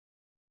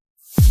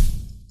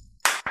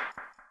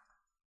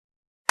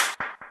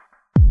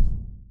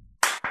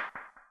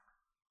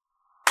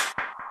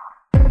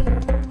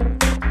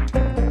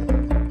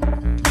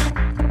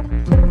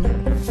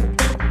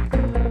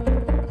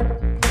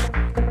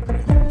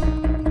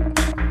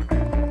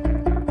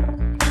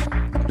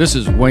This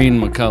is Wayne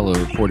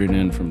McCullough reporting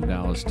in from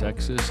Dallas,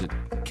 Texas at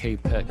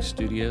KPEX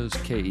Studios,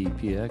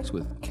 KEPX,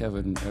 with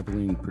Kevin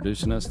Eberling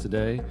producing us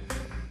today.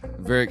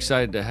 Very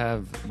excited to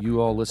have you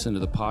all listen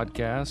to the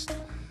podcast.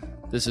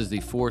 This is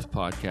the fourth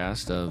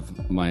podcast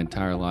of my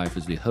entire life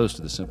as the host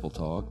of The Simple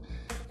Talk.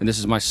 And this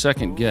is my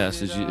second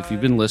guest. If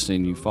you've been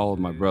listening, you followed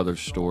my brother's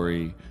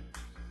story,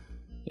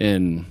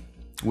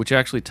 which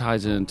actually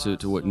ties into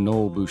what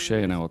Noel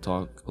Bouche and I will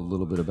talk a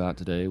little bit about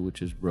today,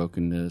 which is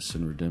brokenness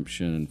and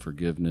redemption and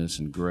forgiveness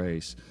and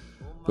grace.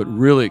 But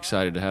really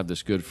excited to have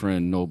this good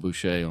friend, Noel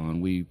Bouche,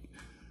 on. We,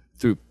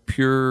 through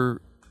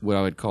pure, what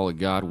I would call a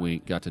God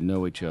wink, got to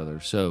know each other.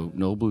 So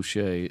Noel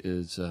Bouche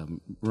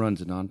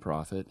runs a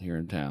nonprofit here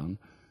in town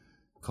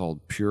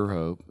called Pure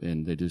Hope,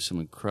 and they do some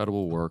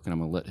incredible work, and I'm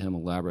going to let him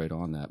elaborate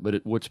on that.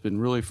 But what's been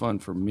really fun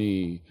for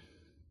me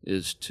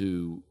is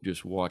to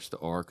just watch the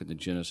arc and the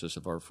genesis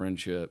of our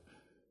friendship,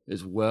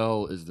 as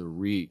well as the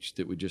reach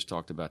that we just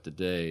talked about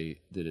today,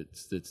 that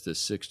it's the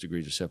 6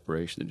 degrees of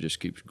separation that just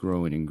keeps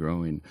growing and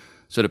growing.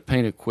 So to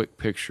paint a quick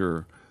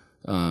picture,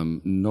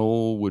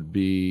 Noel would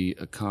be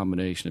a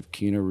combination of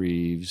Keanu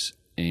Reeves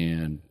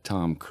and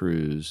Tom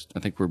Cruise. I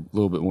think we're a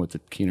little bit more with the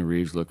Keanu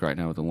Reeves look right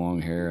now with the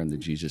long hair and the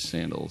Jesus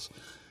sandals.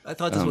 I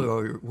thought this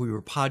was we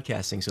were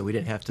podcasting, so we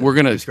didn't have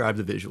to describe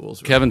the visuals.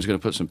 Right? Kevin's going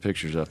to put some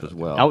pictures up as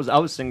well. I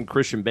was thinking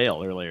Christian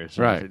Bale earlier.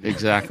 So right,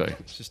 exactly.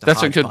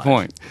 That's a good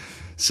point.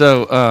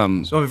 So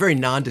I'm a very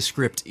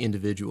nondescript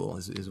individual,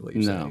 is what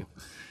you're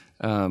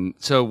saying.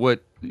 So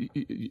what,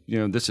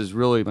 this is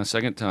really my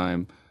second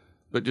time,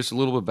 but just a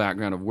little bit of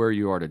background of where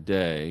you are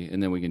today,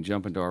 and then we can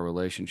jump into our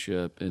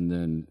relationship, and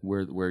then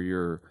where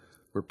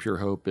Pure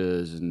Hope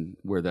is, and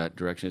where that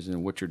direction is,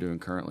 and what you're doing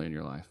currently in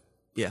your life.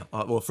 Yeah.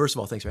 Well, first of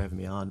all, thanks for having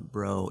me on,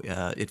 bro.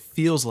 It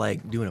feels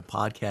like doing a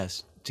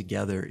podcast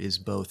together is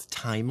both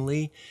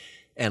timely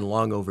and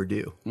long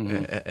overdue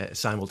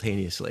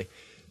simultaneously.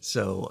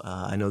 So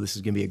I know this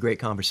is going to be a great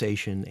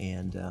conversation,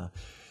 and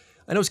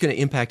I know it's going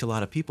to impact a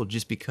lot of people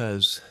just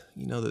because,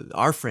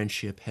 our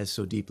friendship has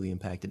so deeply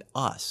impacted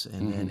us.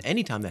 And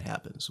anytime that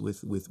happens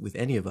with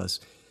any of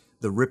us,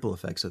 the ripple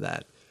effects of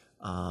that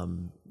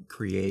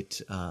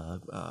create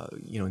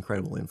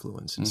incredible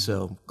influence. And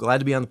so glad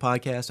to be on the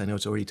podcast. I know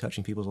it's already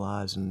touching people's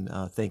lives, and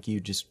thank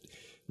you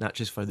not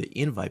just for the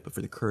invite, but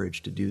for the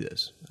courage to do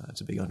this.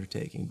 It's a big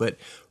undertaking. But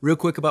real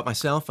quick about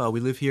myself,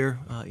 we live here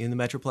in the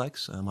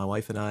Metroplex. My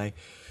wife and I,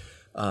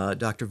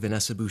 Dr.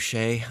 Vanessa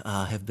Bouche,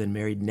 have been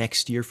married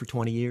next year for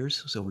 20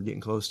 years, so we're getting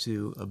close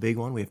to a big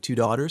one. We have 2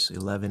 daughters,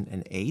 11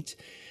 and 8.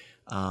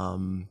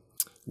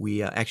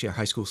 We actually are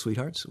high school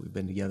sweethearts, so we've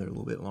been together a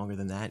little bit longer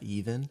than that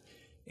even.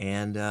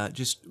 And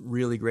just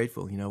really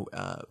grateful.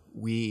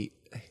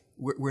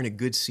 We're in a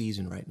good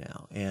season right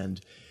now, and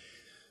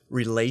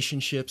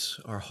relationships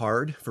are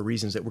hard for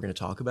reasons that we're going to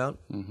talk about.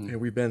 And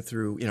we've been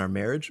through, in our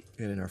marriage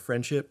and in our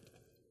friendship,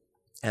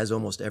 as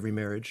almost every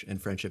marriage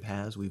and friendship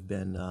has, we've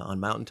been on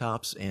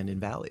mountaintops and in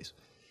valleys.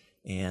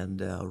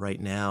 And right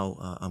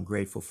now, I'm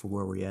grateful for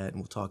where we're at, and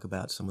we'll talk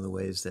about some of the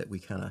ways that we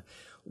kind of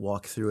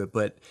walk through it.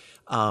 But,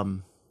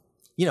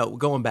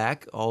 going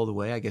back all the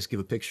way, I guess give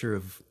a picture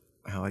of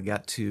how I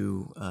got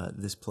to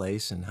this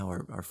place and how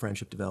our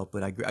friendship developed.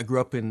 But I grew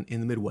up in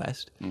the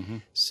Midwest,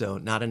 so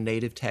not a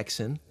native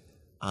Texan.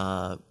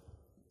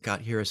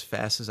 Got here as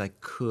fast as I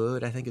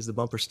could, I think, as the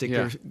bumper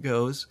sticker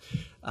goes.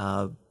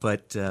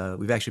 But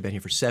we've actually been here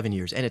for 7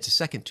 years, and it's a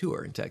second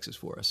tour in Texas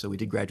for us. So we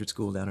did graduate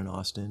school down in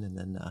Austin, and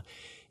then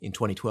in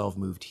 2012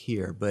 moved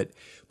here. But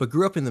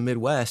grew up in the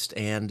Midwest,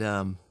 and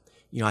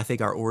I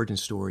think our origin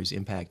stories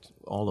impact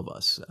all of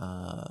us,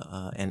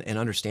 and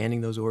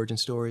understanding those origin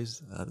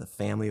stories, the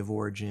family of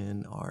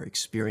origin, our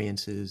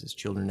experiences as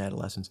children and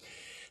adolescents.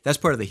 That's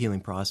part of the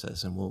healing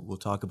process, and we'll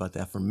talk about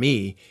that. For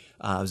me,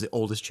 I was the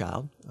oldest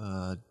child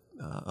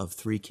of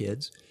 3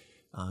 kids.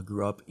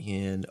 Grew up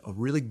in a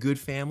really good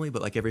family,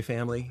 but like every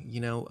family,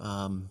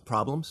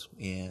 problems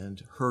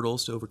and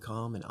hurdles to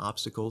overcome and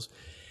obstacles.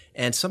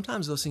 And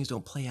sometimes those things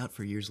don't play out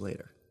for years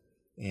later.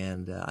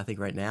 And I think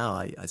right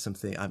now, some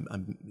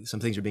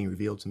things are being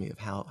revealed to me of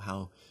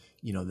how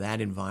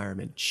that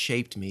environment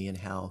shaped me, and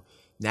how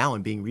now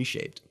I'm being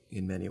reshaped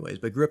in many ways.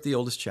 But grew up the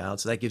oldest child,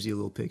 so that gives you a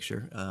little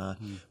picture.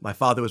 My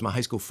father was my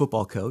high school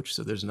football coach,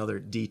 so there's another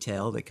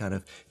detail that kind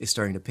of is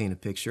starting to paint a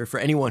picture. For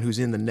anyone who's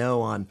in the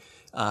know on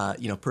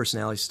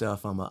personality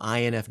stuff, I'm an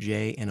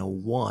INFJ and a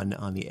 1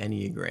 on the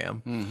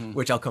Enneagram,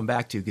 which I'll come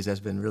back to because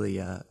that's been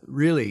really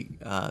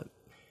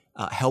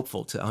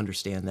helpful to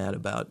understand that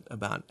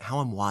about how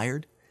I'm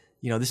wired.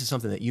 This is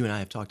something that you and I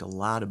have talked a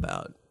lot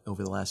about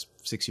over the last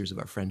 6 years of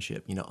our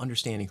friendship,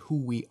 understanding who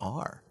we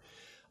are,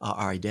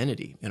 our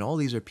identity, and all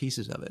these are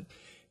pieces of it.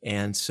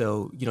 And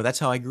so, that's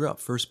how I grew up.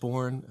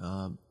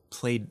 Firstborn,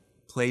 played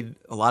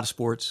a lot of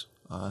sports,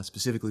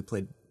 specifically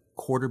played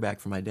quarterback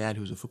for my dad,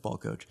 who was a football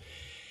coach.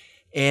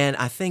 And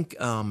I think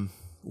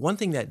one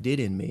thing that did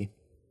in me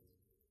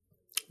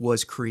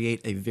was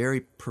create a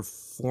very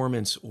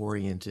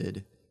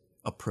performance-oriented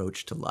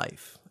approach to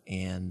life.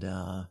 And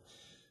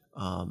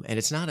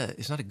it's not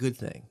a good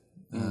thing.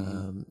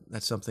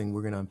 That's something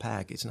we're going to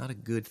unpack. It's not a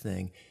good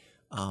thing.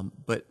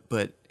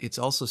 But it's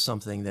also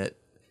something that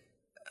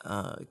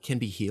can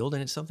be healed,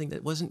 and it's something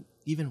that wasn't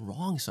even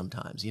wrong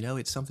sometimes.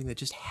 It's something that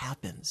just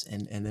happens,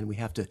 and then we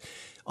have to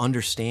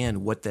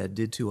understand what that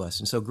did to us.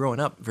 And so growing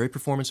up, very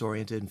performance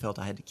oriented, and felt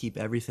I had to keep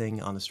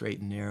everything on the straight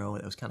and narrow.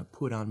 It was kind of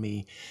put on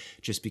me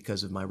just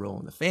because of my role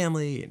in the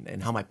family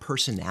and how my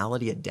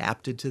personality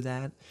adapted to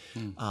that.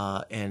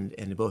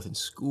 And both in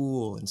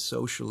school and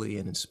socially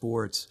and in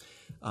sports,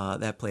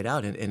 that played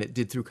out, and it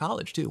did through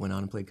college too. Went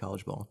on and played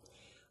college ball.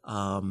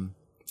 And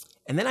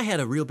then I had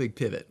a real big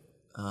pivot.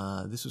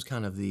 This was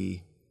kind of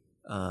the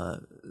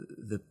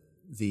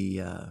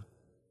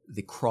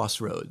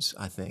crossroads,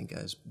 I think.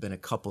 There's been a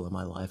couple in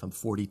my life. I'm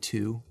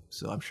 42,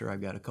 so I'm sure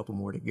I've got a couple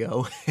more to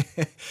go.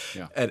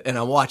 Yeah. And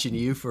I'm watching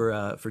you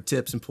for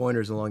tips and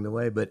pointers along the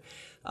way. But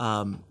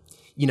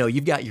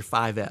you've got your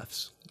 5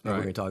 Fs, and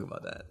we're going to talk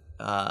about that.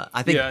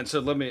 I think. Yeah, and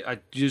so I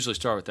usually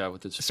start with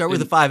that. Start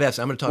with the 5 Fs.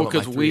 I'm going to talk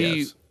about my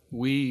 3 Fs.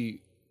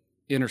 we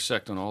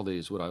intersect on all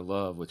these. What I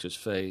love, which is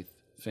faith,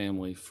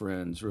 family,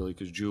 friends, really,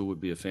 because Jewel would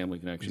be a family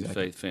connection,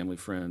 Exactly. faith, family,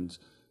 friends,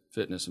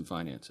 fitness, and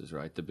finances,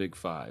 right? The big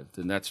 5.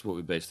 And that's what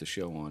we base the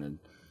show on.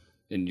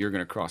 And you're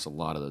going to cross a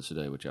lot of those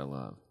today, which I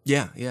love.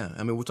 Yeah.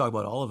 I mean, we'll talk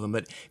about all of them.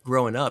 But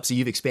growing up, so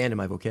you've expanded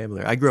my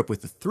vocabulary. I grew up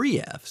with the 3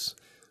 Fs,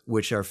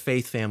 which are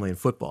faith, family, and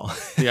football.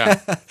 Yeah.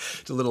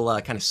 It's a little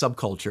kind of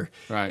subculture.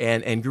 Right.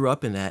 And grew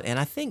up in that. And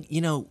I think,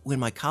 when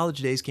my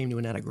college days came to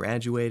an end, I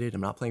graduated.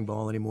 I'm not playing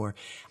ball anymore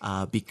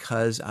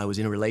because I was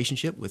in a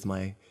relationship with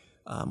my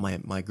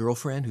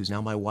girlfriend, who's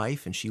now my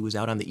wife, and she was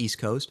out on the East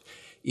Coast.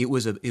 It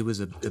was a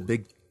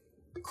big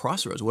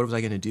crossroads. What was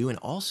I going to do? And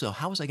also,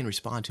 how was I going to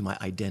respond to my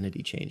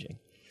identity changing?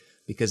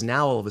 Because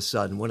now all of a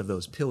sudden, one of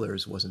those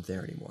pillars wasn't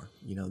there anymore.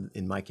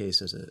 In my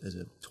case, as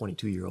a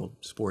 22-year-old,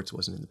 sports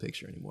wasn't in the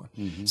picture anymore.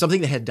 Mm-hmm.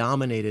 Something that had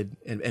dominated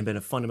and been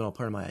a fundamental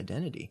part of my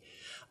identity.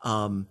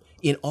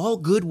 In all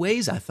good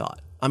ways, I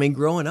thought. I mean,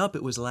 growing up,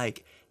 it was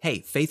like,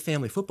 hey, faith,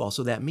 family, football.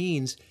 So that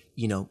means,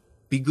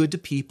 be good to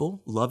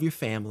people, love your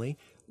family,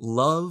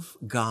 love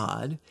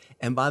God,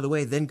 and by the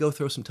way, then go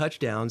throw some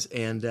touchdowns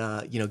and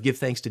give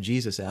thanks to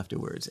Jesus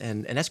afterwards.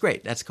 And that's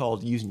great. That's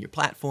called using your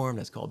platform.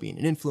 That's called being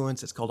an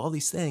influence. That's called all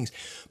these things.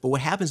 But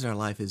what happens in our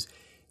life is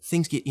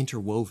things get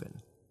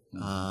interwoven.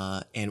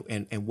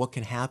 And what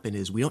can happen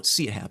is we don't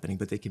see it happening,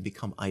 but they can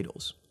become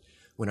idols.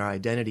 When our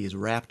identity is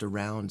wrapped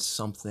around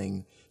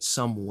something,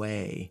 some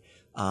way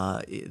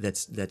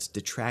that's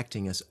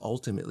detracting us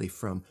ultimately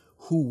from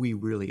who we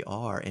really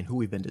are and who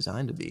we've been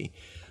designed to be.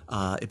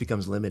 It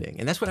becomes limiting.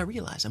 And that's what I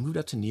realized. I moved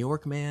up to New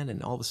York, man,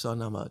 and all of a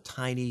sudden I'm a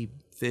tiny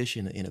fish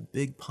in a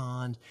big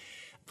pond.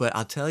 But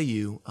I'll tell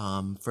you,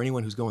 for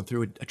anyone who's going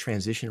through a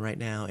transition right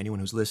now, anyone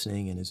who's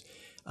listening and is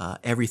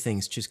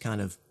everything's just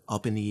kind of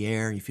up in the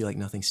air, you feel like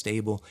nothing's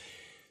stable,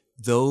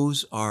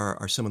 those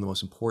are some of the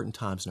most important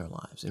times in our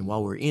lives. And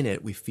while we're in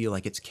it, we feel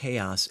like it's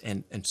chaos,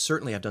 and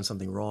certainly I've done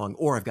something wrong,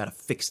 or I've got to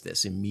fix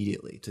this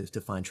immediately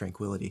to find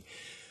tranquility.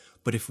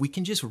 But if we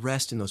can just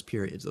rest in those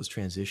periods, those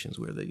transitions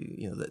where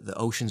the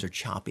oceans are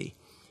choppy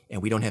and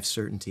we don't have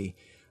certainty,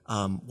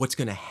 what's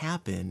going to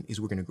happen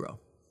is we're going to grow.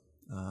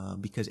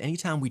 Because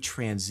anytime we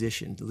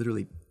transition,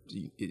 literally,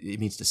 it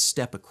means to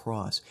step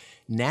across,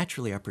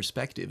 naturally our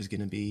perspective is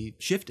going to be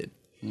shifted.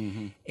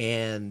 Mm-hmm.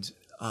 And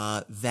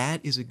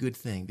that is a good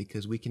thing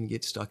because we can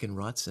get stuck in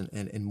ruts.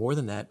 And more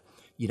than that,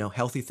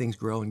 healthy things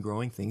grow and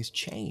growing things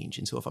change.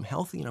 And so if I'm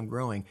healthy and I'm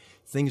growing,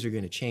 things are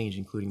going to change,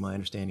 including my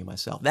understanding of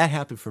myself. That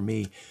happened for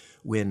me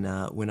when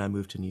I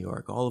moved to New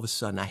York. All of a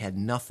sudden, I had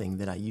nothing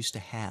that I used to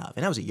have.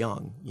 And I was a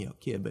young,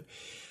 kid, but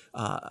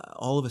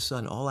all of a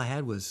sudden, all I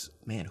had was,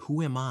 man,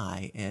 who am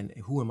I? And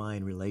who am I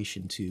in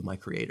relation to my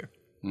Creator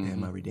and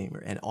my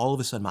Redeemer? And all of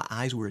a sudden, my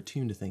eyes were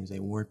attuned to things they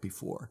weren't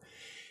before.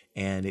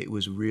 And it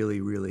was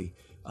really, really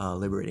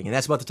liberating. And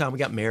that's about the time we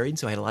got married.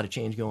 So I had a lot of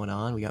change going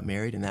on. We got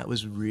married, and that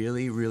was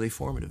really, really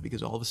formative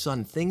because all of a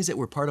sudden, things that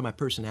were part of my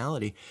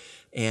personality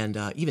and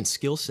even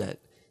skill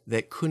set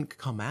that couldn't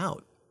come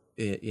out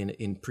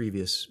in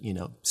previous,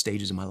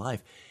 stages of my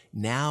life,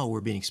 now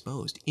were being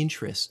exposed.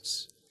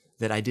 Interests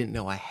that I didn't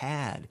know I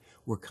had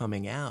were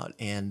coming out,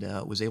 and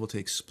was able to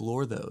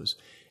explore those.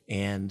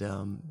 And,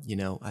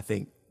 I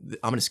think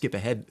I'm going to skip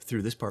ahead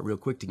through this part real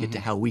quick to get to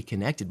how we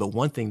connected. But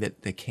one thing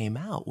that came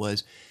out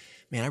was,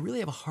 man, I really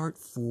have a heart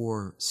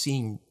for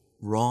seeing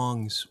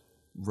wrongs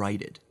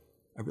righted.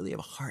 I really have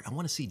a heart. I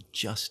want to see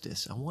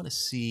justice. I want to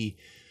see,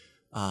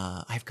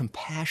 I have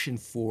compassion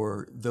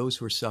for those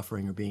who are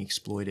suffering or being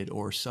exploited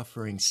or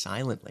suffering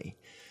silently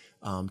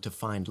to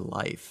find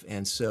life.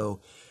 And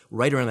so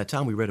right around that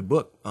time, we read a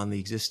book on the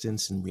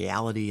existence and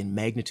reality and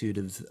magnitude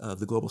of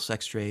the global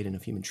sex trade and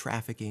of human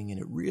trafficking, and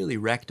it really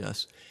wrecked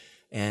us.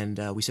 And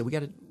we said we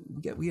got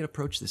to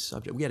approach this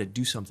subject. We got to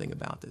do something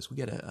about this. We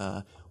got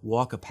to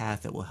walk a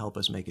path that will help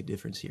us make a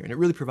difference here. And it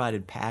really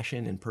provided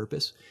passion and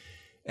purpose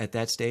at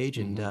that stage.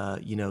 And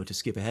to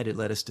skip ahead, it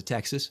led us to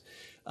Texas,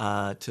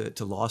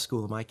 to law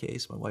school. In my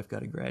case, my wife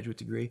got a graduate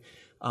degree,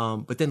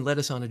 but then led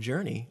us on a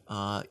journey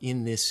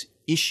in this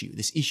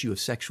issue of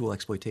sexual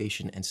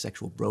exploitation and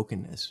sexual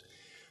brokenness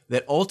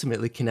that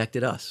ultimately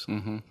connected us.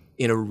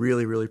 in a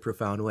really, really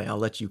profound way. I'll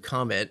let you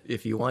comment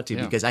if you want to,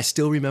 Yeah. because I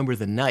still remember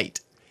the night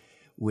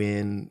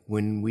when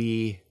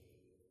we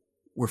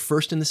were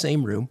first in the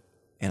same room,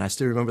 and I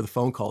still remember the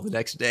phone call the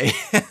next day.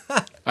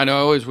 I know. I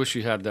always wish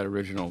you had that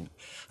original.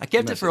 I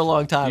kept it for a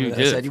long time, You and I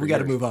did said, for we got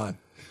to years. move on.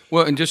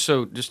 Well, and just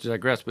to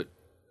digress, but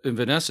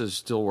Vanessa's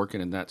still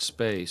working in that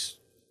space,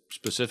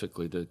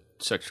 specifically the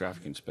sex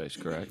trafficking space,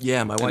 correct?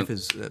 Yeah, my wife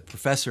is a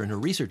professor, and her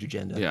research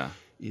agenda Yeah.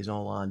 is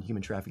all on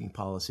human trafficking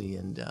policy,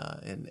 and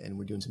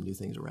we're doing some new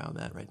things around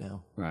that right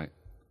now. Right.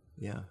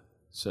 Yeah.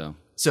 So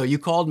you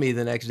called me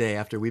the next day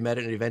after we met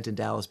at an event in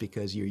Dallas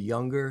because your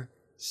younger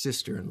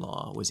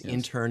sister-in-law was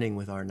interning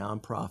with our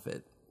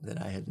nonprofit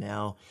that I had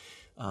now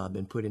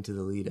been put into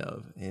the lead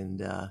of,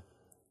 and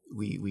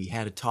we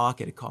had a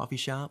talk at a coffee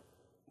shop.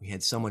 We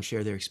had someone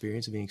share their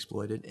experience of being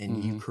exploited,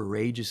 and you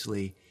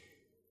courageously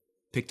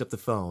picked up the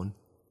phone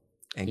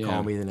and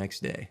called me the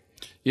next day.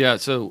 Yeah,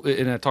 so,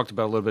 and I talked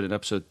about a little bit in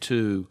episode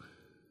 2,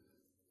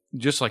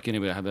 just like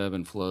anybody, I have ebb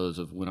and flows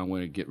of when I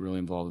want to get really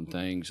involved in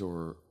things,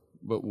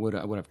 but what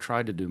I've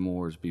tried to do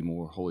more is be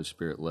more Holy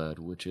Spirit led,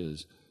 which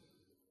is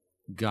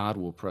God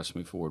will press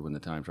me forward when the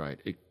time's right.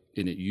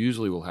 And it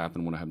usually will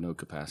happen when I have no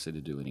capacity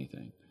to do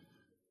anything,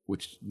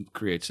 which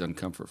creates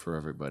uncomfort for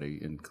everybody,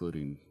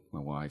 including my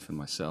wife and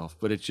myself,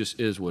 but it just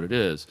is what it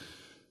is.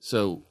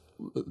 So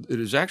it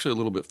is actually a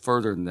little bit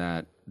further than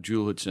that.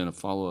 Jewel had sent a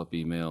follow-up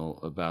email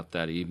about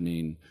that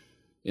evening,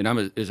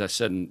 and as I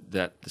said in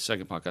the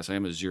second podcast, I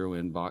am a zero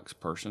inbox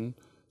person.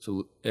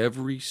 So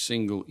every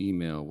single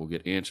email will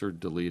get answered,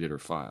 deleted, or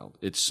filed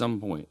at some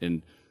point,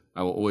 and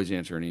I will always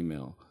answer an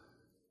email.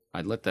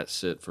 I'd let that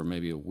sit for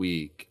maybe a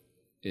week,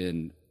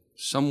 and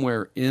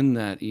somewhere in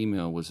that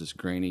email was this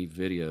grainy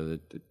video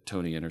that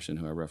Tony Anderson,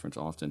 who I reference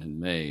often, had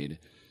made,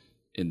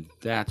 and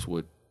that's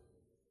what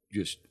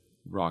just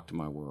rocked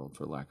my world,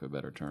 for lack of a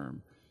better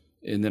term.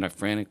 And then I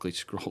frantically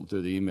scrolled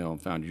through the email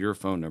and found your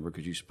phone number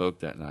because you spoke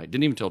that night.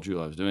 Didn't even tell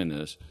Jewel I was doing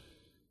this,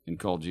 and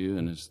called you.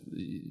 And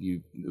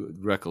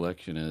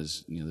recollection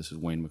is, this is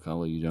Wayne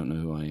McCullough. You don't know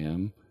who I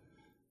am.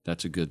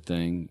 That's a good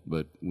thing,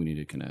 but we need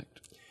to connect.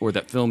 Or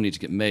that film needs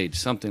to get made,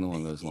 something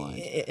along those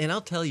lines. And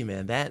I'll tell you,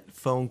 man, that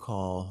phone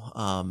call,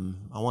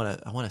 I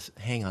want to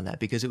hang on that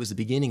because it was the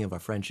beginning of our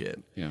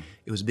friendship. Yeah.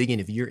 It was the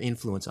beginning of your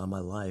influence on my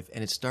life.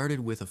 And it started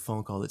with a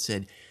phone call that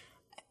said,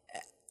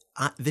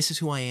 this is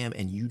who I am,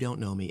 and you don't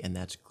know me, and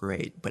that's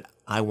great, but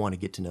I want to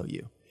get to know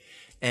you.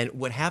 And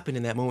what happened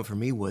in that moment for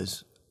me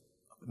was,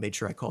 made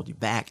sure I called you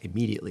back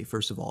immediately,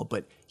 first of all,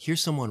 but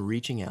here's someone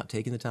reaching out,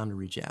 taking the time to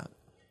reach out,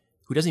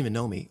 who doesn't even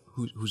know me,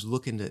 who's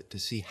looking to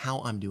see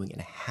how I'm doing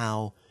and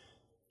how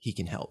he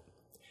can help.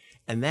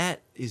 And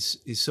that is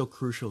so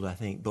crucial to, I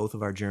think, both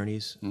of our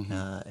journeys.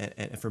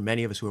 And for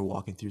many of us who are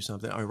walking through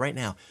something. Right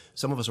now,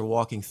 some of us are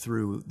walking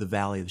through the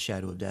valley of the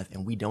shadow of death,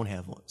 and we don't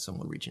have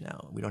someone reaching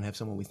out. We don't have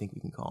someone we think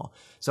we can call.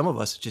 Some of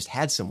us just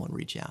had someone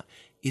reach out.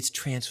 It's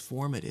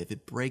transformative.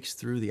 It breaks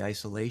through the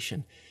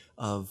isolation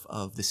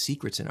of the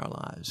secrets in our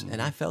lives.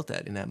 And I felt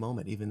that in that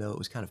moment, even though it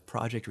was kind of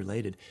project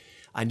related.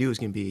 I knew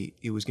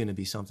it was going to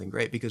be something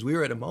great because we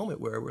were at a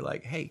moment where we're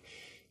like, hey,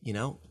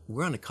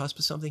 we're on the cusp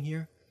of something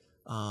here.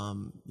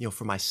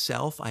 For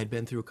myself, I had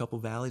been through a couple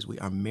valleys.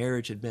 Our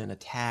marriage had been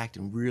attacked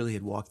and really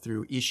had walked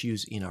through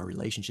issues in our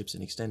relationships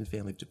and extended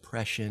family,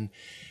 depression,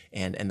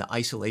 and the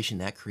isolation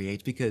that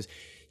creates. Because,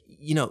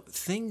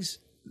 things,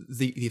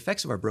 the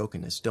effects of our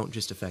brokenness don't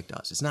just affect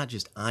us. It's not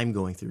just I'm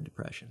going through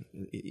depression.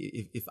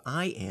 If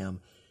I am,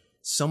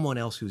 someone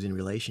else who's in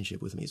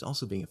relationship with me is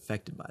also being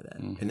affected by that.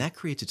 And that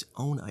creates its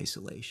own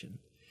isolation.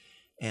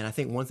 And I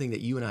think one thing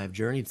that you and I have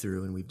journeyed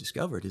through and we've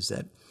discovered is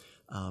that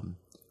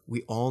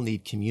we all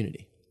need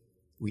community.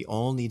 We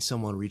all need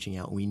someone reaching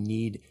out. We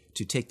need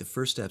to take the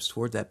first steps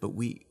toward that, but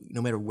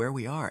no matter where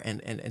we are,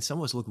 and some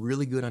of us look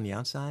really good on the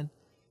outside,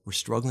 we're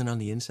struggling on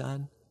the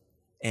inside,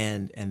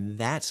 and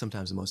that's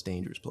sometimes the most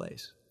dangerous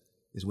place,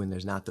 is when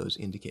there's not those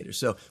indicators.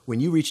 So when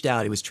you reached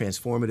out, it was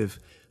transformative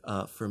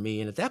for me,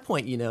 and at that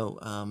point, I'd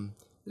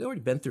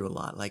already been through a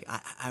lot. Like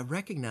I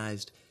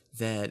recognized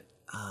that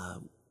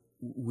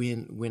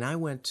when I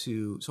went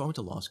to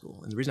law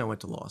school, and the reason I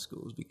went to law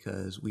school is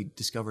because we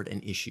discovered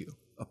an issue,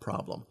 a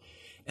problem.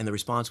 And the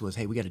response was,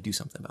 hey, we got to do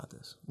something about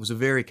this. It was a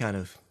very kind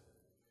of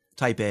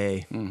type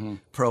A,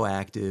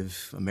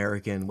 proactive,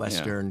 American,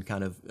 Western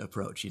kind of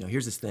approach.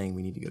 Here's this thing,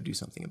 we need to go do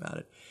something about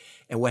it.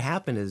 And what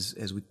happened is,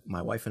 as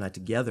my wife and I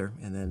together,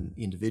 and then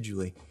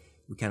individually,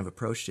 we kind of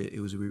approached it,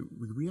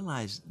 we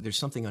realized there's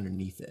something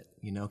underneath it.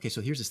 Okay,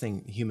 so here's this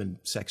thing, human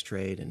sex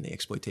trade and the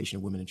exploitation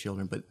of women and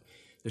children, but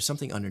there's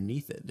something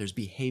underneath it. There's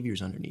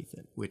behaviors underneath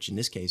it, which in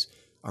this case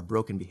are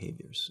broken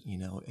behaviors,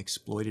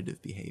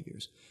 exploitative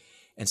behaviors.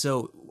 And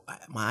so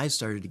my eyes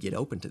started to get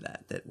open to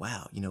that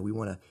wow,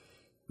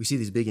 we see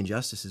these big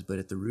injustices, but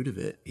at the root of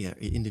it,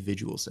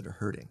 individuals that are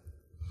hurting.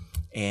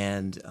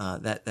 And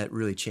that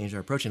really changed our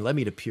approach and led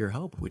me to Pure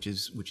Hope, which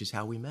is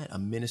how we met, a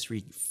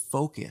ministry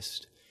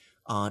focused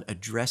on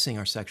addressing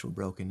our sexual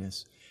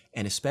brokenness,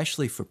 and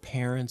especially for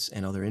parents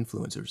and other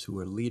influencers who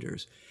are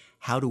leaders,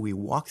 how do we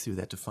walk through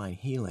that to find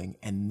healing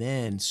and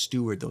then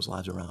steward those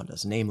lives around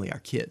us, namely our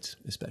kids,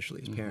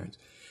 especially as parents.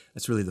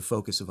 That's really the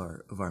focus of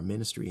our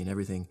ministry and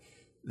everything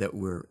that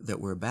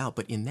we're about.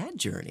 But in that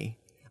journey,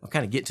 I'll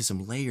kind of get to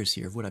some layers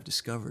here of what I've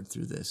discovered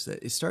through this.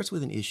 That it starts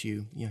with an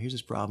issue, here's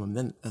this problem,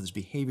 then there's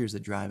behaviors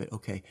that drive it.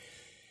 Okay,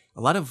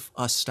 a lot of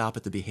us stop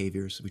at the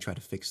behaviors. We try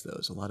to fix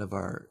those. A lot of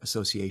our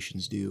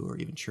associations do, or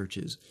even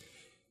churches.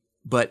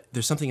 But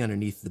there's something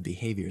underneath the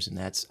behaviors, and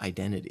that's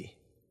identity.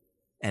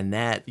 And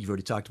that, you've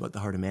already talked about the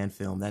Heart of Man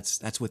film,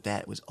 that's what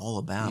that was all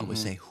about, was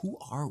say, who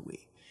are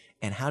we?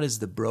 And how does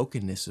the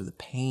brokenness or the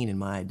pain in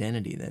my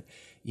identity, that,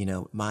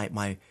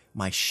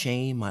 my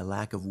shame, my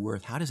lack of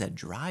worth, how does that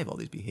drive all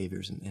these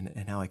behaviors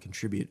and how I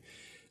contribute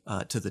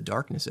to the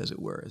darkness, as it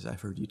were, as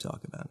I've heard you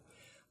talk about.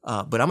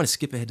 But I'm going to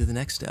skip ahead to the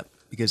next step,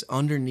 because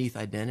underneath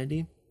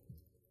identity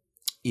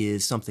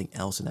is something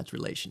else, and that's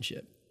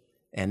relationship.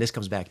 And this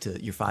comes back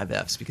to your 5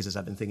 F's, because as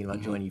I've been thinking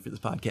about joining you for this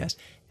podcast,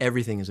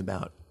 everything is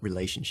about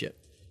relationship.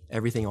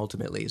 Everything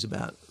ultimately is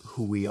about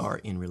who we are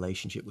in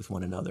relationship with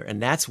one another.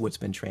 And that's what's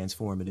been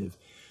transformative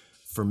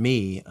for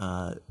me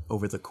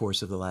over the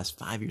course of the last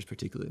 5 years,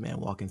 particularly,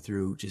 man, walking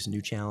through just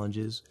new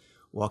challenges,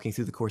 walking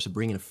through the course of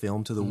bringing a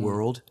film to the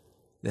world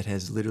that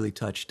has literally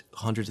touched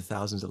hundreds of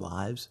thousands of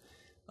lives,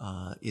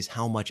 is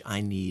how much I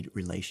need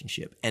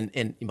relationship.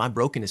 And my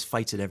brokenness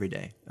fights it every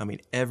day. I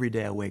mean, every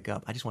day I wake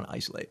up, I just want to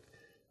isolate.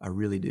 I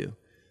really do.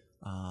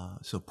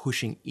 So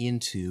pushing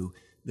into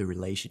the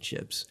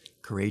relationships,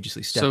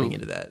 courageously stepping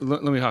into that.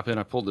 Let me hop in.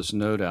 I pulled this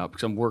note out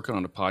because I'm working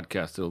on a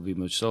podcast that will be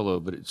much solo,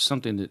 but it's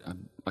something that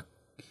I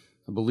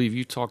believe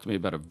you talked to me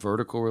about, a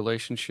vertical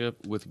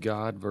relationship with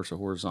God versus a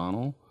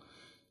horizontal.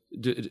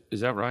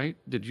 Is that right?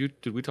 Did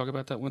we talk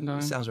about that one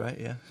time? Sounds right,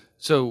 yeah.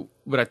 So,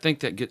 but I think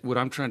that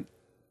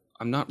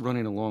I'm not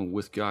running along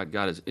with God.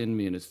 God is in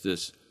me, and it's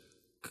this.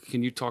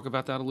 Can you talk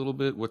about that a little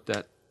bit?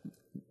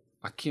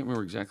 I can't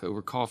remember exactly.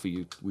 Over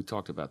coffee, we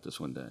talked about this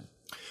one day.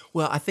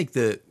 Well, I'm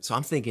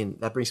thinking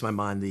that brings to my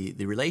mind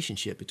the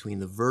relationship between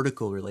the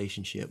vertical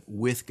relationship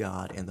with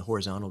God and the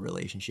horizontal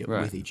relationship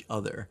with each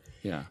other.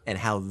 Yeah. And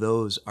how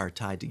those are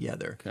tied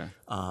together. Okay.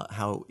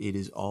 How it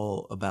is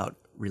all about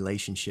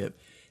relationship.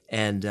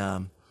 And,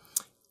 I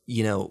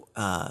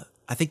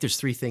think there's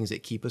 3 things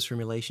that keep us from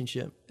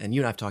relationship. And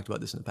you and I have talked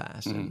about this in the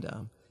past. And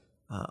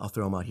I'll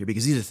throw them out here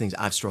because these are the things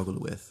I've struggled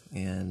with.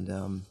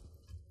 And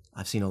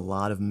I've seen a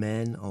lot of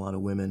men, a lot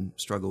of women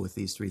struggle with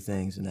these 3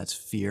 things, and that's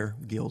fear,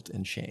 guilt,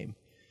 and shame.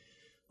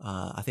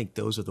 I think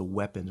those are the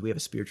weapons. We have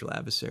a spiritual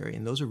adversary,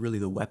 and those are really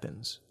the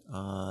weapons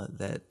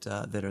that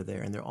are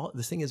there. And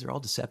the thing is, they're all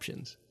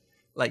deceptions.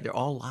 Like, they're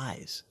all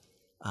lies,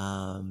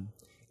 and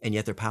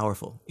yet they're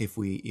powerful if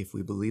we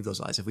believe those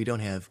lies. If we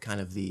don't have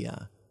kind of the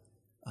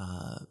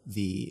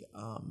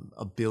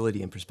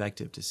ability and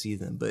perspective to see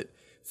them. But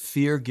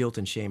fear, guilt,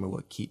 and shame are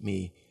what keep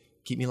me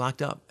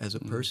locked up as a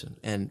person.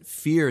 And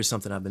fear is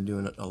something I've been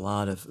doing a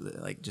lot of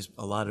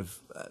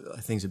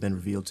things have been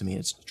revealed to me, and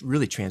it's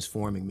really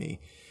transforming me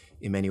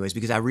in many ways,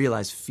 because I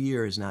realize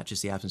fear is not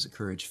just the absence of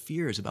courage.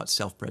 Fear is about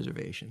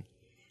self-preservation.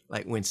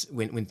 Like when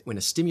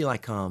a stimuli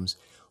comes,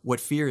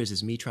 what fear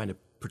is me trying to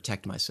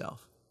protect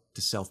myself,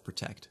 to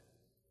self-protect.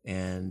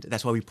 And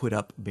that's why we put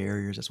up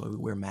barriers. That's why we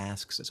wear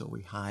masks. That's why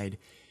we hide.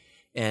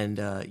 And,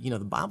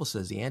 the Bible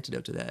says the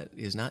antidote to that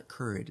is not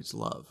courage, it's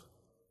love,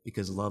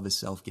 because love is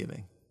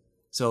self-giving.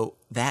 So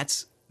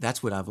that's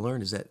what I've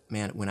learned, is that,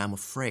 man, when I'm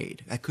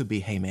afraid, that could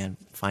be, hey, man,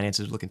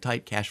 finances are looking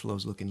tight, cash flow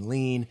is looking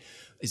lean.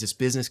 Is this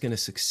business going to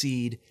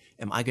succeed?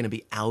 Am I going to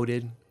be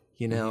outed,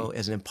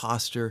 as an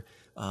imposter?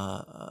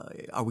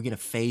 Are we going to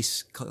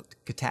face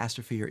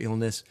catastrophe or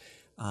illness?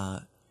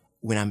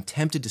 When I'm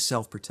tempted to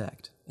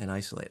self-protect and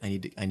isolate,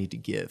 I need to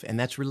give, and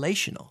that's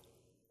relational.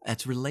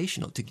 That's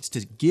relational. To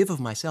give of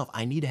myself,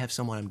 I need to have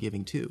someone I'm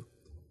giving to,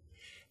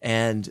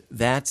 and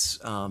that's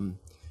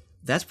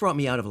brought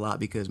me out of a lot,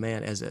 because,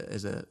 man, as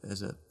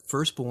a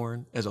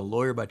firstborn, as a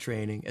lawyer by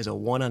training, as a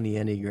 1 on the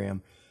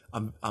Enneagram,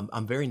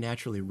 I'm very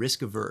naturally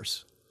risk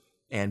averse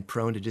and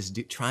prone to just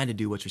trying to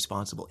do what's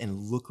responsible and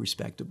look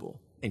respectable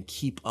and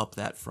keep up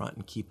that front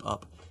and keep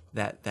up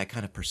that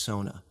kind of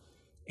persona.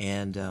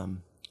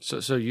 And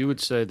so you would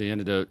say the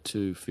antidote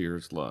to fear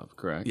is love,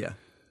 correct? Yeah.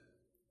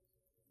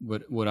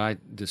 But what I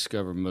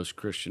discover most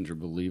Christians or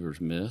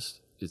believers miss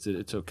is that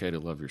it's okay to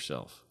love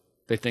yourself.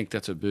 They think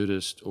that's a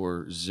Buddhist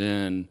or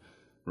Zen,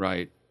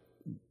 right?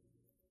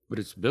 But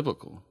it's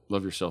biblical.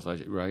 Love yourself,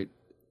 right?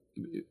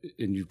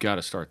 And you've got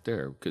to start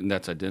there, and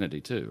that's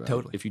identity too, right?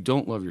 Totally. If you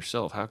don't love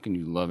yourself, how can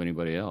you love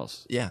anybody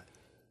else? Yeah.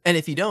 And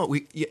if you don't,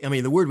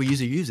 the word we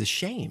usually use is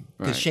shame,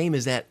 because shame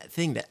is that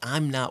thing that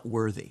I'm not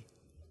worthy,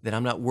 that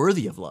I'm not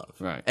worthy of love.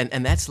 Right.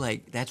 And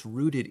that's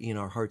rooted in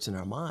our hearts and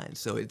our minds.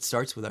 So it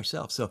starts with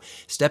ourselves. So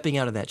stepping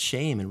out of that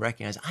shame and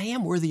recognize I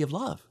am worthy of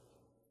love.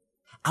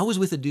 I was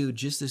with a dude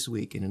just this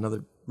week in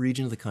another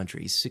region of the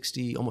country.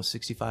 He's almost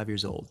 65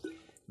 years old.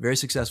 Very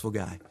successful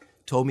guy.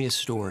 Told me a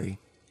story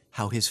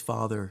how his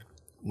father,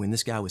 when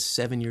this guy was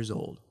 7 years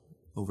old,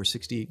 over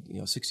 60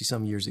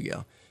 some years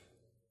ago,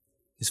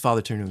 his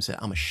father turned to him and said,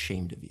 "I'm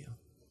ashamed of you."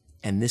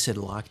 And this had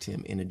locked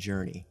him in a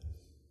journey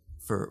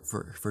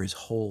for his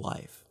whole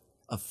life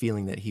of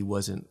feeling that he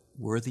wasn't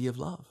worthy of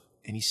love.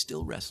 And he's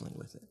still wrestling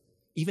with it.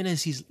 Even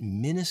as he's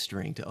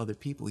ministering to other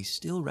people, he's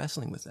still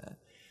wrestling with that.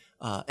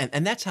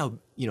 And that's how,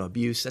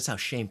 abuse, that's how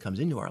shame comes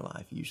into our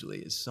life usually,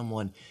 is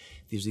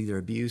there's either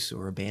abuse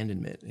or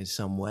abandonment in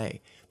some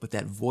way, but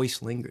that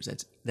voice lingers.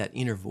 That's that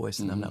inner voice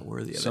that I'm not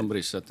worthy of it.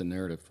 Somebody set the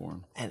narrative for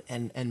him.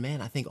 And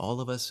man, I think all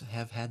of us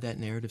have had that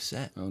narrative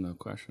set. Oh, no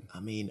question. I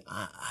mean,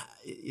 I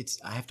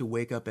have to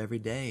wake up every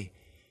day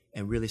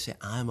and really say,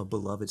 I'm a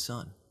beloved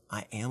son.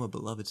 I am a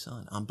beloved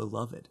son. I'm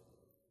beloved.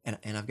 And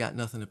I've got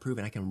nothing to prove,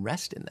 and I can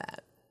rest in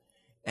that.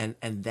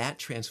 And that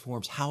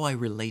transforms how I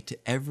relate to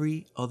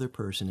every other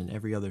person in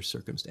every other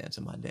circumstance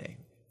of my day.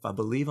 If I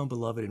believe I'm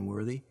beloved and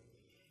worthy,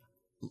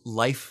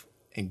 life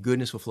and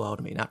goodness will flow out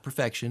of me. Not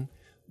perfection,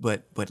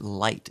 but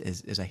light,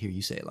 as I hear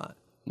you say a lot.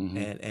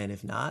 Mm-hmm. And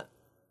if not,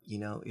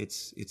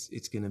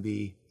 it's going to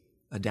be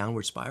a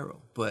downward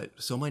spiral. But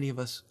so many of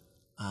us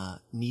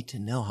need to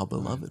know how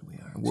beloved we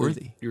are,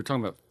 worthy. So you were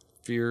talking about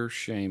fear,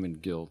 shame,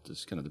 and guilt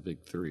is kind of the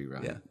big three,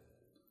 right? Yeah.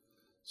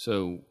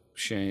 So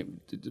shame,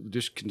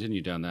 just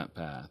continue down that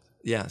path.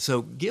 Yeah.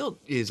 So guilt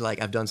is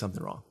like, I've done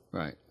something wrong.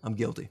 Right. I'm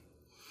guilty.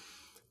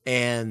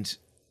 And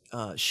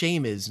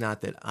shame is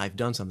not that I've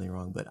done something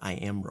wrong, but I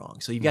am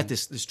wrong. So you've got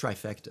this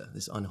trifecta,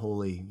 this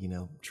unholy,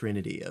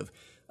 trinity of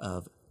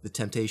the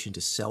temptation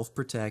to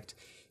self-protect,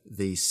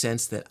 the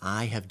sense that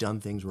I have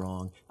done things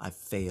wrong, I've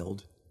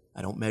failed,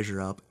 I don't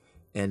measure up,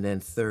 and then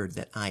third,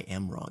 that I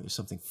am wrong. There's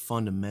something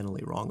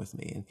fundamentally wrong with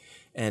me.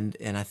 And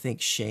I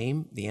think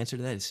shame, the answer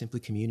to that is simply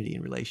community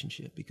and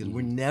relationship, because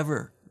we're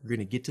never going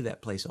to get to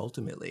that place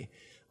ultimately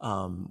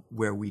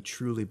where we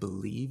truly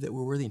believe that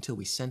we're worthy until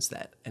we sense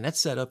that. And that's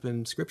set up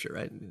in Scripture,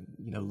 right?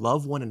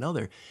 Love one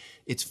another.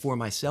 It's for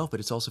myself, but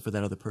it's also for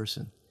that other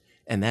person.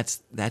 And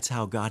that's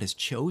how God has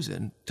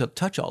chosen to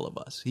touch all of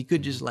us. He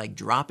could just like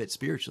drop it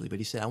spiritually, but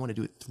he said, I want to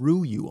do it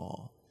through you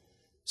all,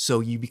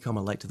 so you become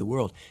a light to the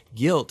world.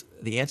 Guilt,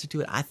 the answer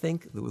to it, I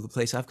think, the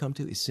place I've come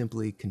to is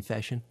simply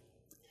confession.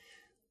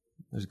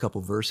 There's a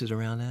couple verses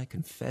around that.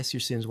 Confess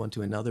your sins one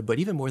to another. But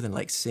even more than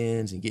like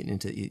sins and getting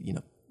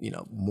into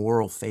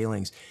moral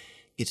failings,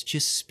 it's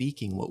just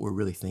speaking what we're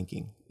really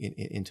thinking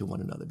into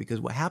one another. Because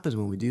what happens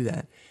when we do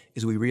that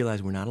is we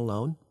realize we're not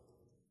alone,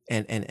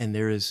 and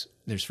there's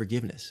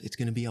forgiveness. It's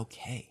going to be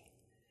okay.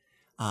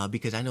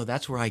 Because I know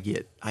that's where I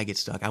get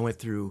stuck. I went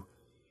through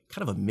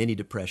kind of a mini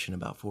depression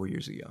about 4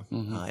 years ago.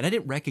 And I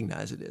didn't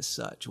recognize it as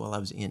such while I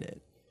was in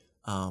it.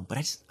 But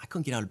I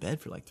couldn't get out of bed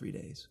for like 3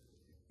 days.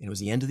 And it was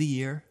the end of the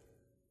year,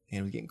 and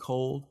it was getting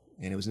cold,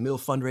 and it was in the middle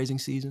of fundraising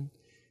season.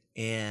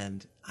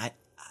 And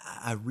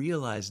I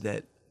realized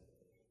that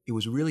it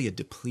was really a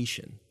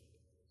depletion.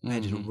 I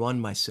had to run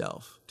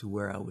myself to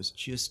where I was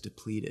just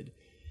depleted.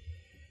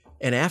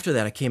 And after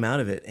that, I came out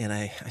of it, and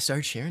I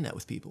started sharing that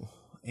with people.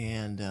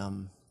 And I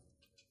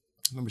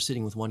remember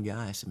sitting with one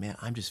guy. I said, "Man,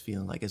 I'm just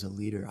feeling like as a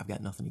leader, I've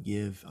got nothing to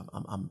give.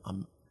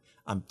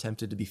 I'm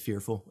tempted to be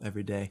fearful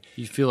every day."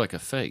 You feel like a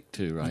fake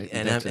too, right?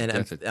 And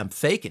I'm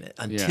faking it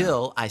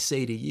until I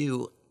say to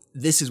you,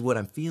 "This is what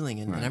I'm feeling."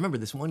 And I remember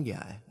this one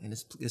guy, and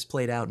this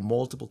played out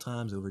multiple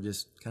times over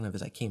just kind of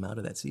as I came out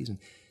of that season.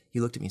 He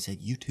looked at me and said,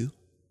 "You too?"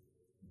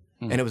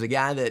 And it was a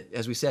guy that,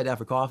 as we sat down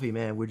for coffee,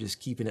 man, we're just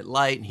keeping it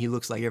light, and he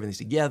looks like everything's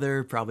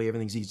together. Probably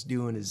everything he's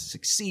doing is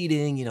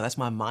succeeding. That's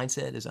my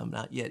mindset, is I'm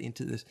not yet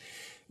into this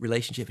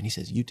relationship. And he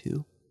says, "You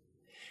too?"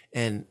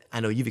 And I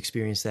know you've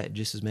experienced that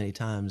just as many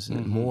times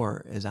and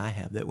more as I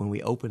have, that when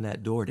we open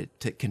that door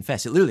to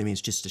confess, it literally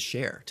means just to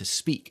share, to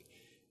speak,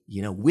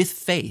 with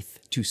faith,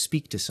 to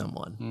speak to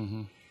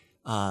someone.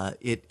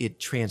 It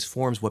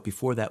transforms what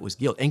before that was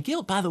guilt. And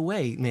guilt, by the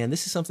way, man,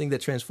 this is something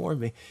that transformed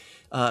me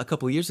a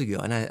couple of years ago.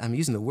 And I'm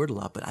using the word a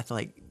lot, but I feel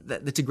like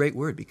that's a great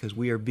word, because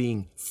we are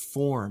being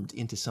formed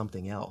into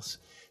something else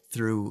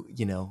through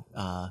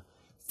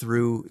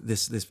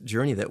this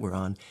journey that we're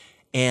on.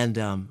 And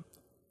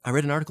I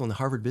read an article in the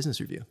Harvard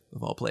Business Review,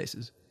 of all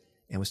places,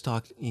 and was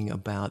talking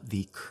about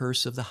the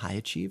curse of the high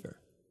achiever.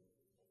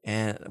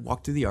 And I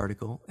walked through the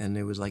article, and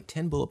there was like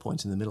 10 bullet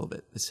points in the middle of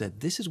it that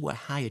said, this is what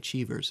high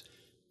achievers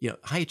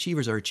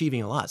are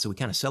achieving a lot, so we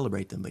kind of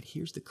celebrate them, but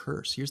here's the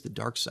curse, here's the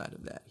dark side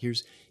of that,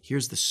 here's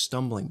the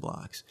stumbling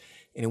blocks.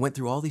 And it went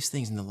through all these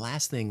things, and the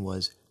last thing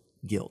was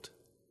guilt.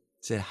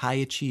 It said high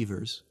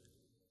achievers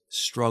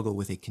struggle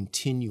with a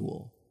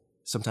continual,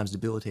 sometimes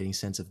debilitating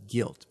sense of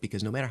guilt,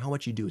 because no matter how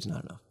much you do, it's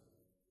not enough.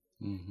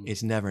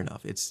 It's never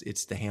enough.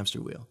 It's the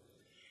hamster wheel.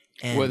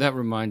 And well, that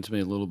reminds me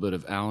a little bit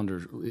of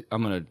Allender.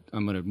 I'm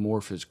gonna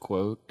morph his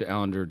quote to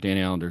Allender,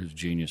 Danny Allender, who's a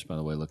genius, by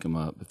the way. Look him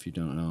up if you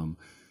don't know him.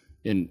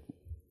 And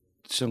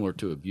similar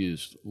to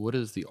abuse, what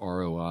is the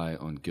ROI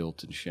on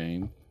guilt and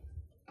shame?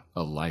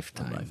 A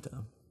lifetime. A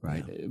lifetime,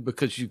 right? Yeah.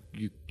 Because you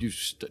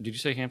did you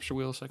say hamster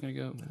wheel a second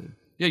ago?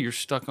 Yeah, you're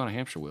stuck on a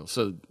hamster wheel.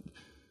 So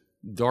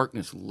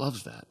darkness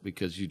loves that,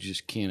 because you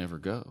just can't ever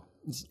go.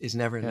 It's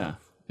never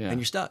enough, and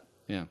you're stuck.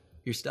 Yeah,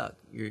 you're stuck.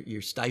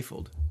 You're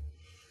stifled.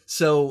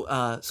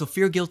 So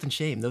fear, guilt, and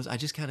shame. Those I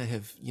just kind of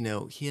have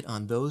hit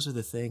on. Those are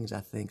the things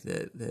I think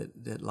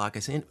that lock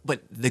us in.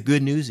 But the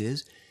good news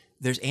is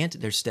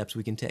there's steps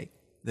we can take.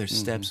 There's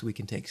steps we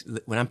can take.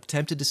 When I'm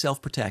tempted to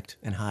self-protect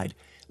and hide,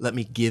 let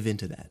me give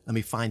into that. Let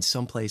me find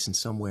some place and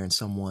somewhere and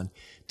someone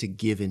to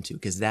give into,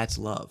 because that's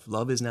love.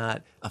 Love is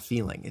not a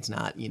feeling. It's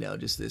not,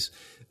 just this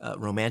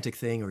romantic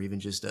thing or even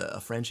just a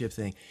friendship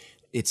thing.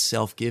 It's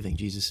self-giving.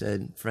 Jesus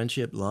said,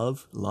 friendship,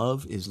 love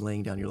is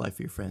laying down your life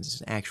for your friends.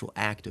 It's an actual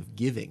act of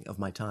giving of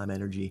my time,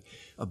 energy,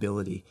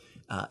 ability,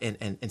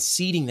 and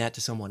ceding that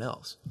to someone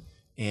else.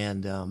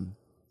 And,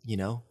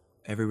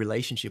 every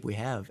relationship we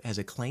have has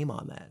a claim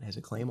on that, has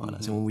a claim on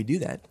us. And when we do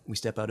that, we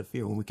step out of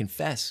fear. When we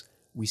confess,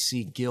 we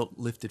see guilt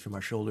lifted from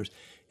our shoulders.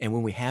 And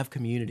when we have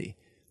community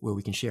where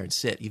we can share and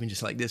sit, even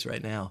just like this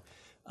right now,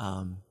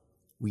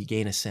 we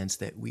gain a sense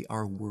that we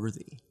are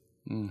worthy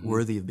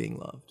of being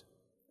loved.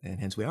 And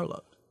hence we are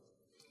loved.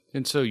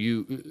 And so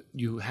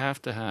you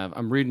have to have,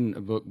 I'm reading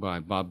a book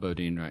by Bob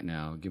Bodine right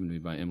now, given to me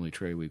by Emily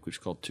Traweek, which is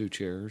called Two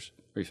Chairs.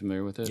 Are you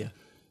familiar with it?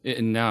 Yeah.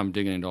 And now I'm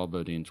digging into all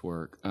Bodine's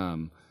work.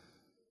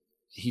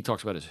 He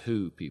talks about his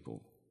who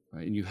people,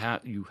 right? And you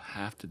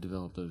have to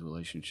develop those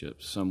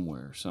relationships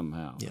somewhere,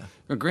 somehow. Yeah.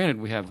 Now,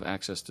 granted, we have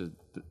access to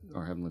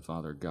our Heavenly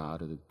Father,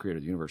 God, or the Creator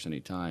of the universe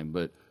anytime,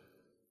 but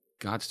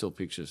God still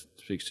speaks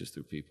to us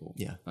through people.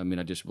 Yeah. I mean,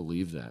 I just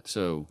believe that.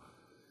 So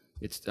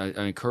I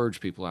encourage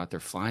people out there,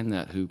 find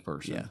that who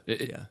person.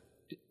 Yeah.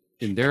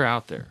 And they're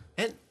out there.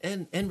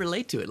 And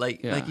relate to it.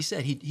 Like you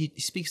said, he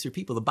speaks through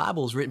people. The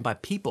Bible is written by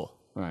people.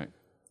 Right.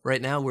 Right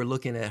now, we're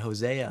looking at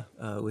Hosea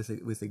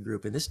with a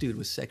group, and this dude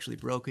was sexually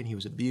broken. He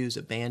was abused,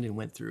 abandoned,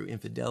 went through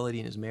infidelity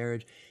in his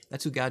marriage.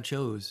 That's who God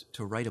chose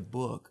to write a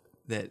book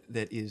that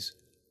is,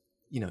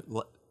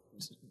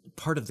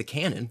 part of the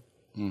canon,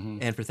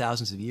 and for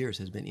thousands of years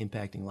has been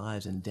impacting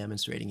lives and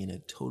demonstrating in a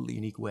totally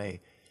unique way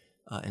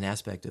an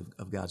aspect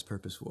of God's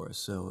purpose for us.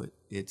 So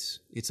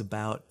it's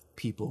about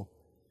people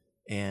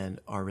and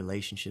our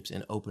relationships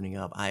and opening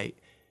up.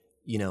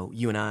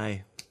 You and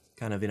I,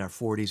 kind of in our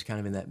 40s, kind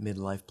of in that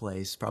midlife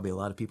place. Probably a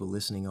lot of people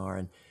listening are.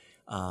 And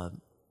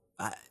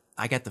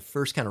I got the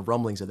first kind of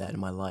rumblings of that in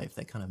my life,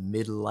 that kind of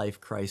midlife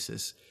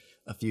crisis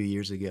a few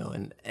years ago.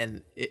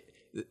 And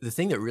the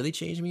thing that really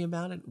changed me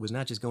about it was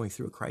not just going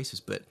through a crisis,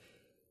 but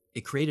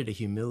it created a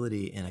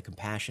humility and a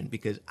compassion,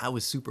 because I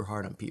was super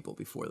hard on people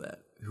before that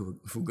who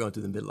were going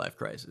through the midlife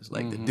crisis.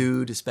 Like the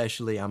dude,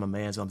 especially, I'm a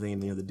man, so I'm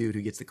thinking, the dude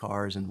who gets the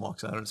cars and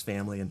walks out on his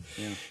family and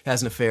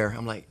has an affair.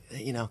 I'm like,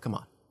 come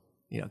on.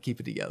 Keep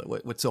it together.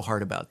 What's so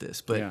hard about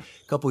this? But a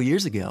couple of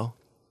years ago,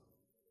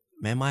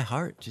 man, my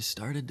heart just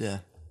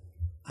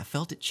I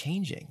felt it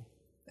changing.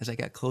 As I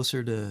got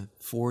closer to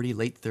 40,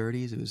 late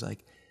 30s, it was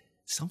like,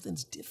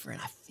 something's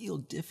different. I feel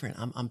different.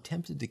 I'm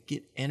tempted to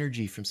get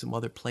energy from some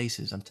other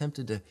places. I'm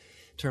tempted to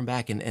turn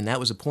back. And that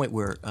was a point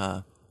where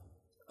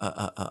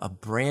a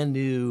brand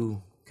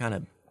new kind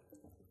of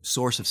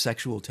source of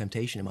sexual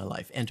temptation in my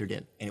life entered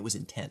in. And it was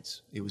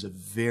intense. It was a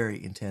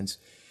very intense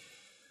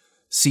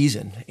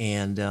season,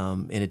 and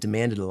it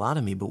demanded a lot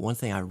of me. But one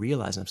thing I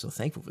realized, and I'm so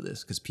thankful for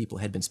this, because people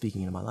had been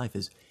speaking into my life,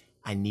 is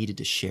I needed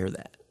to share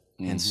that.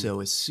 And so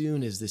as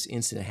soon as this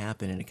incident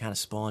happened, and it kind of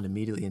spawned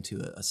immediately into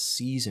a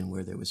season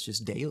where there was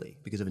just daily,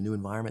 because of a new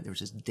environment, there was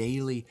just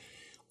daily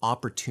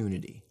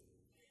opportunity,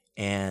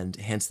 and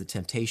hence the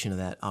temptation of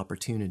that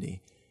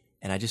opportunity.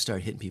 And I just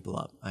started hitting people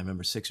up. I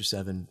remember 6 or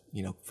 7,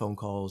 phone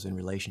calls and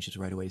relationships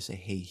right away to say,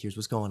 hey, here's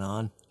what's going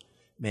on,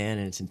 man,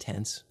 and it's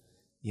intense.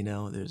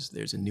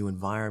 There's a new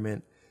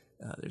environment,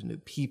 there's new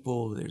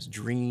people, there's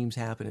dreams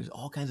happening, there's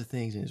all kinds of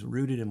things, and it's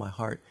rooted in my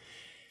heart.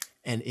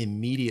 And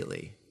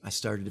immediately I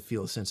started to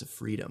feel a sense of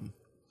freedom,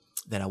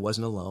 that I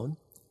wasn't alone,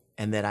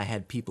 and that I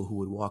had people who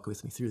would walk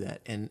with me through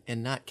that and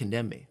not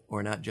condemn me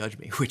or not judge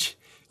me, which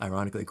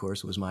ironically, of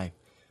course, was my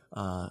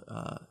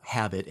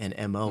habit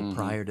and MO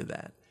prior to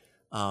that.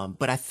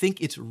 But I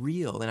think it's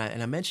real,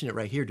 and I mention it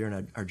right here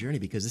during our journey,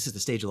 because this is the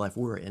stage of life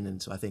we're in,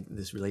 and so I think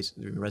this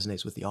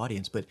resonates with the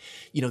audience. But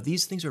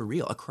these things are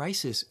real. A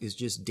crisis is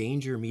just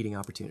danger meeting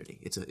opportunity.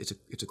 It's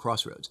a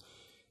crossroads,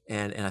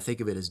 and I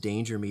think of it as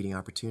danger meeting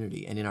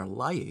opportunity. And in our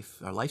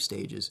life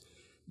stages,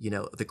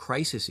 the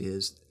crisis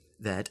is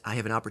that I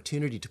have an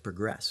opportunity to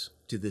progress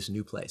to this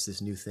new place,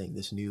 this new thing,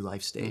 this new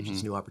life stage,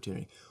 this new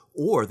opportunity,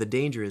 or the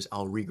danger is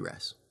I'll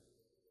regress.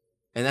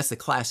 And that's the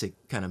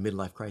classic kind of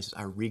midlife crisis.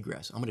 I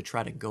regress. I'm going to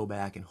try to go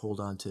back and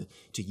hold on to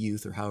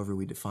youth, or however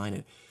we define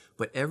it.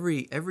 But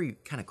every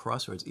kind of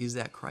crossroads is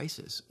that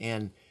crisis,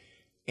 and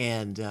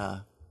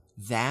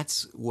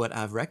that's what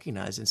I've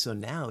recognized. And so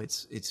now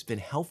it's been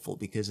helpful,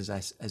 because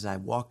as I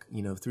walk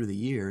through the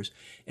years,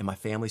 and my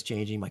family's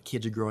changing, my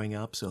kids are growing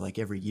up. So like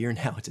every year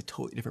now, it's a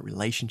totally different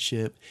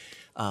relationship.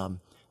 I'm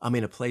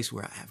in a place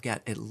where I've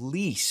got at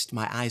least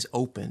my eyes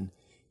open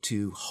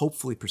to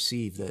hopefully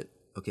perceive that,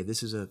 okay,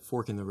 this is a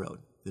fork in the road.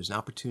 There's an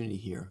opportunity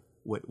here.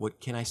 What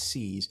can I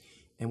seize,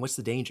 and what's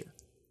the danger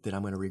that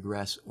I'm going to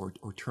regress or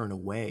turn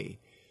away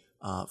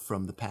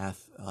from the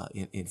path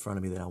in front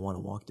of me that I want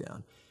to walk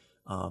down?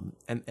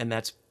 And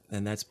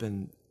that's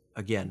been,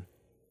 again,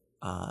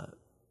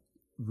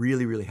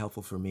 really, really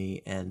helpful for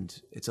me,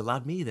 and it's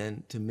allowed me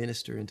then to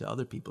minister into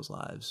other people's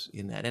lives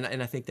in that.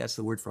 And I think that's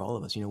the word for all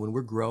of us. When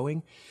we're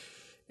growing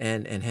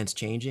and hence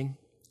changing,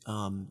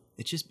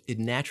 it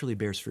naturally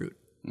bears fruit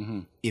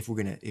if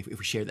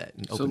we share that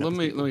and So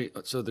open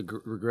up. So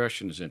the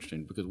regression is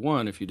interesting because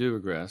one, if you do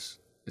regress,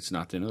 it's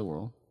not the end of the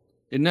world.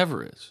 It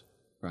never is,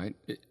 right?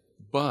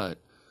 But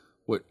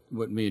what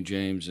me and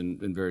James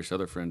and various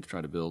other friends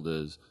try to build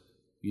is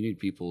you need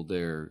people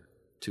there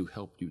to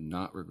help you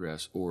not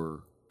regress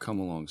or come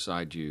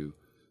alongside you,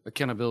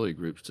 accountability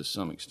groups to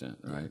some extent,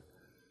 right?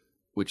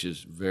 Which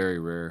is very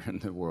rare in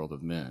the world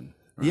of men.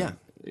 Right?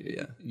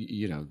 Yeah.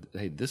 You know,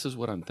 hey, this is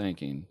what I'm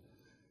thinking,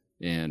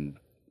 and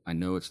I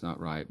know it's not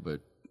right,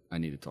 but I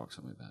need to talk to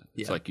somebody about it.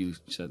 It's like you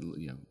said,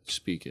 you know,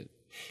 speak it,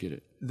 get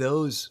it. They're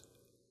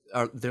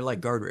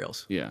like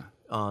guardrails. Yeah.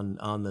 On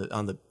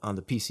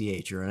the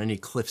PCH or on any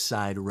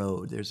cliffside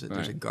road, there's a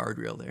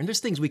guardrail there, and there's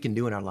things we can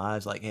do in our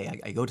lives, like,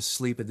 hey, I go to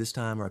sleep at this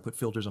time, or I put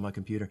filters on my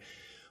computer.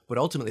 But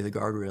ultimately, the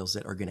guardrails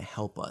that are going to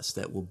help us,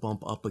 that will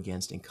bump up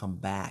against and come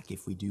back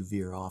if we do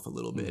veer off a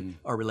little bit,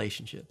 are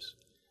relationships,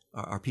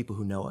 are people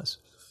who know us,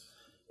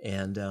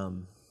 and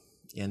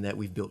that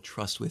we've built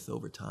trust with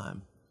over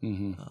time.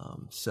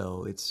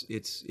 So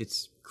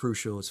it's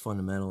crucial, it's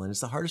fundamental, and it's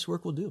the hardest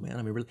work we'll do, man.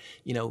 I mean, really,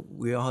 you know,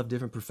 we all have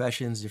different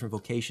professions, different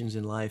vocations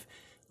in life.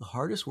 The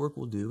hardest work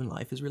we'll do in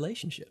life is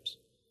relationships.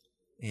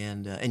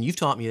 And you've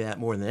taught me that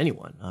more than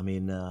anyone. I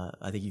mean,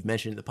 I think you've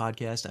mentioned it in the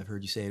podcast. I've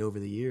heard you say it over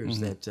the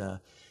years that,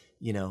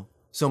 you know,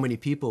 so many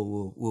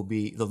people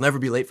they'll never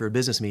be late for a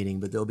business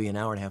meeting, but they'll be an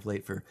hour and a half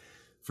late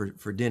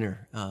for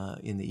dinner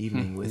in the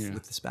evening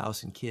with the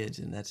spouse and kids.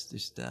 And that's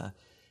just,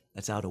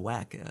 that's out of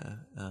whack.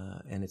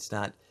 And it's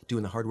not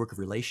doing the hard work of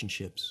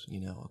relationships, you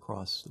know,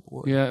 across the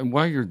board. Yeah, and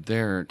while you're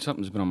there,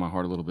 something's been on my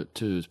heart a little bit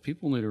too, is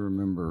people need to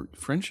remember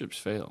friendships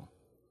fail.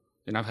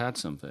 And I've had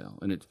some fail,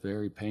 and it's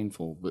very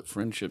painful, but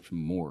friendships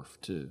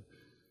morph too.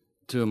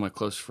 Two of my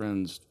close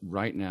friends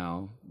right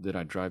now that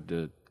I drive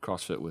to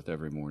CrossFit with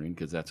every morning,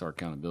 because that's our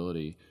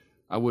accountability,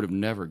 I would have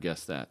never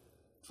guessed that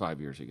 5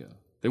 years ago.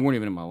 They weren't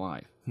even in my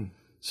life.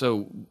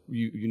 So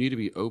you need to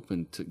be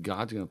open to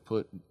God's going to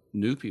put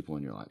new people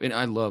in your life. And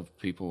I love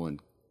people and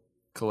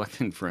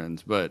collecting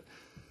friends, but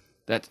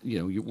that's, you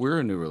know, we're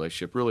a new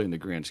relationship really in the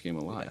grand scheme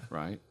of life,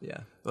 right?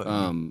 Yeah.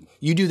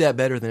 You do that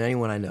better than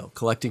anyone I know,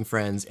 collecting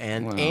friends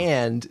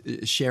and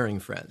sharing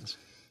friends.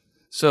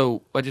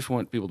 So I just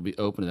want people to be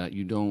open to that.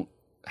 You don't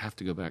have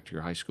to go back to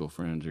your high school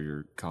friends or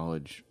your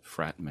college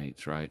frat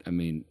mates, right? I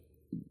mean,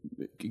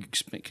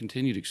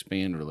 continue to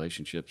expand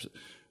relationships.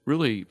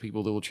 Really,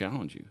 people that will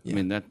challenge you. I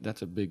mean,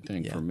 that's a big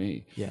thing for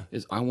me.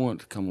 Is I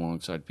want to come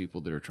alongside people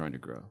that are trying to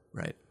grow.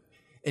 Right.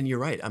 And you're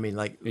right. I mean,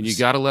 like, and you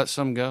got to let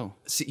some go.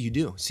 You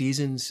do.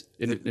 Seasons,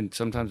 and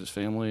sometimes it's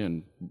family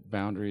and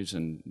boundaries,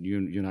 and you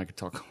and I could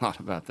talk a lot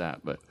about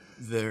that. But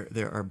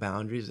there are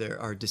boundaries. There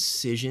are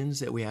decisions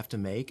that we have to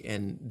make,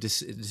 and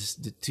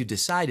to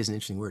decide is an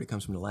interesting word. It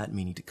comes from the Latin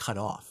meaning to cut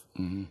off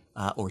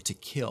or to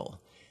kill,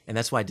 and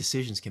that's why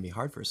decisions can be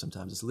hard for us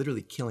sometimes. It's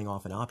literally killing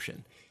off an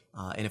option,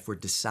 and if we're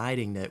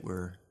deciding that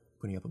we're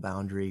putting up a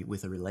boundary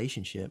with a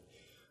relationship,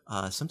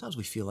 sometimes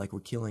we feel like we're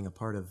killing a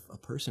part of a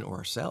person or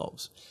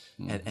ourselves,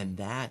 and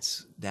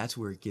that's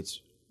where it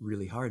gets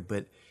really hard.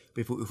 But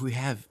if we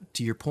have,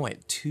 to your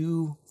point,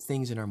 two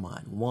things in our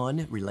mind: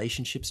 one,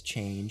 relationships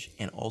change,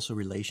 and also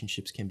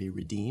relationships can be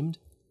redeemed.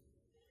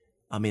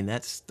 I mean,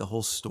 that's the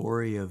whole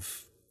story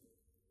of,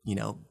 you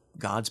know,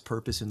 God's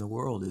purpose in the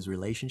world is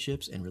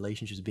relationships and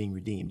relationships being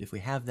redeemed. If we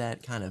have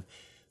that kind of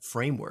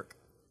framework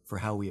for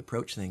how we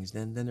approach things,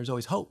 then there's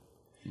always hope.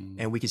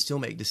 And we can still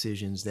make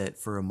decisions that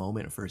for a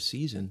moment or for a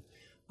season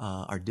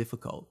are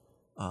difficult,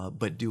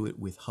 but do it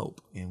with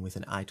hope and with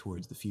an eye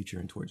towards the future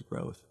and towards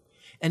growth.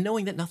 And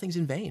knowing that nothing's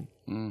in vain.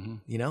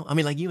 You know, I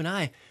mean, like you and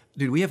I,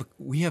 dude,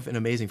 we have an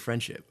amazing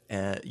friendship,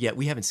 yet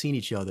we haven't seen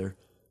each other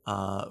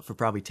for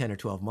probably 10 or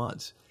 12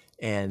 months.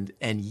 And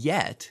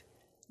yet,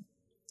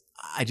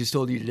 I just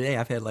told you today,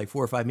 I've had like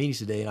 4 or 5 meetings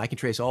today, and I can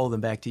trace all of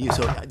them back to you.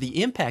 So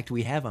the impact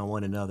we have on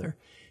one another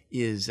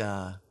is...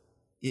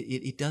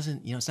 It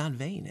doesn't, you know, it's not in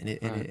vain, and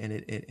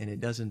it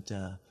doesn't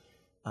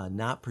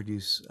not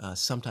produce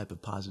some type of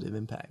positive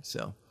impact.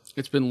 So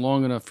it's been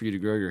long enough for you to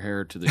grow your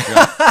hair to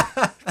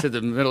the to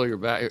the middle of your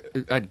back.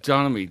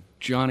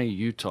 Johnny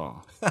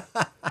Utah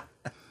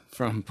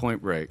from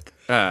Point Break.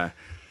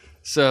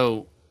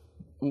 So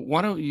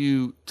why don't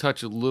you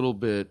touch a little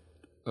bit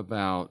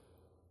about,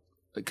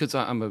 because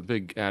I'm a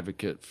big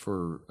advocate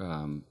for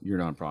your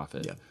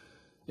nonprofit. Yeah.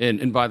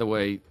 And by the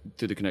way,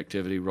 through the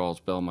connectivity,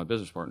 Rawls Bell, my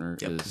business partner,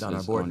 is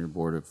on your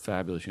board, a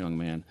fabulous young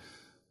man.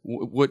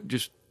 What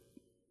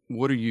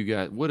are you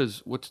guys?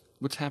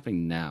 What's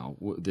happening now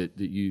that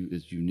you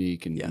is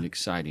unique and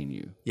exciting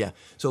you? Yeah.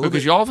 So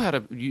because y'all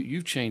have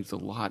you've changed a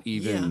lot,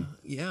 even.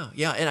 Yeah.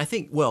 And I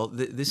think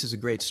this is a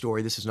great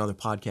story. This is another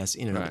podcast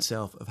in and of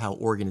itself of how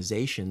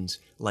organizations,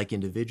 like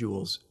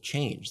individuals,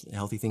 change.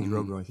 Healthy things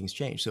grow, growing things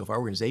change. So if our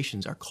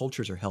organizations, our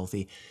cultures are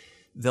healthy,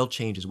 they'll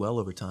change as well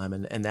over time,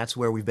 and that's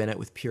where we've been at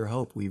with Pure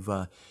Hope. We've,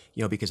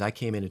 because I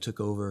came in and took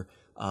over,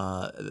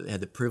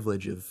 had the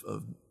privilege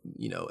of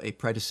a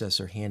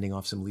predecessor handing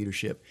off some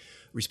leadership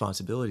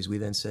responsibilities, we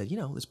then said,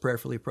 let's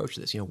prayerfully approach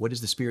this. What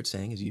is the Spirit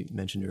saying, as you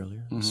mentioned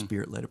earlier,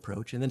 Spirit-led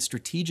approach. And then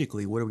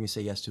strategically, what are we going to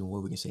say yes to and what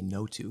are we going to say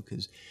no to?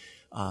 Because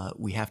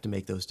we have to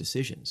make those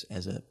decisions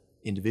as an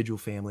individual,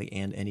 family,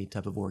 and any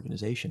type of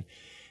organization.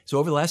 So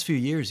over the last few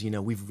years,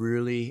 we've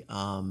really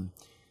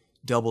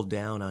doubled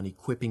down on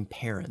equipping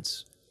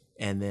parents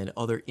and then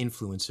other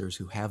influencers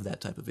who have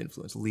that type of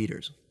influence,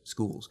 leaders,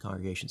 schools,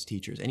 congregations,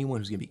 teachers, anyone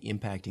who's going to be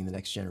impacting the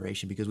next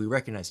generation, because we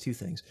recognize two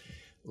things.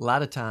 A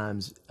lot of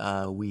times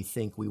we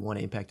think we want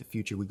to impact the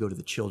future. We go to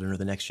the children or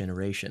the next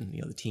generation,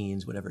 the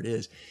teens, whatever it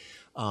is.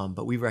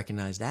 But we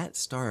recognize that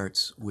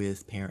starts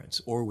with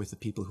parents or with the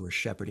people who are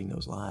shepherding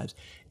those lives.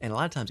 And a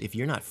lot of times, if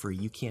you're not free,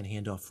 you can't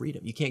hand off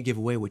freedom. You can't give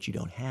away what you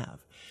don't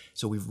have.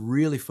 So we've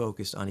really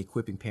focused on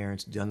equipping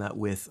parents, done that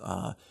with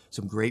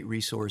some great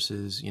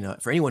resources.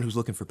 For anyone who's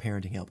looking for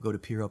parenting help, go to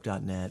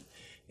peerhope.net.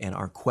 And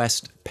our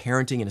Quest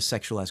Parenting in a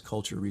Sexualized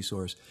Culture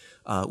resource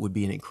would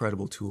be an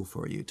incredible tool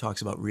for you. It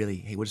talks about really,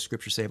 hey, what does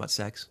Scripture say about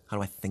sex? How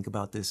do I think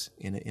about this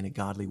in a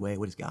godly way?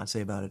 What does God say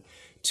about it?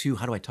 2,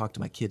 how do I talk to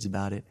my kids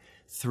about it?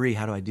 3,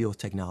 how do I deal with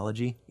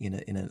technology in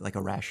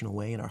a rational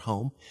way in our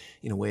home,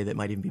 in a way that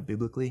might even be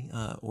biblically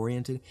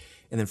oriented?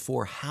 And then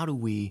 4, how do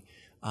we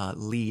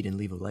lead and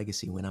leave a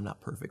legacy when I'm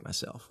not perfect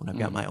myself, when I've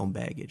got my own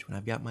baggage, when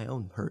I've got my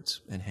own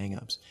hurts and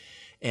hang-ups?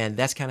 And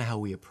that's kind of how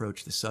we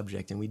approach the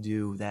subject. And we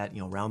do that,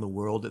 around the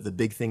world. The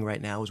big thing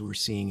right now is we're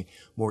seeing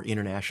more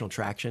international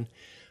traction.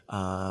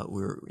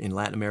 We're in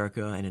Latin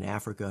America and in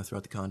Africa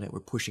throughout the continent.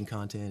 We're pushing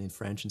content in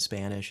French and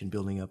Spanish and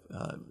building up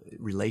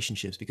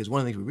relationships, because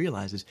one of the things we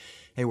realized is,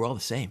 hey, we're all the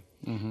same.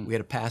 We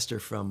had a pastor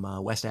from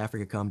West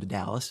Africa come to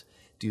Dallas,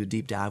 do a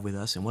deep dive with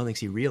us. And one of the things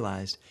he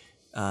realized,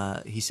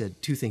 he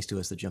said 2 things to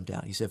us that jumped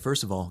out. He said,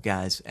 first of all,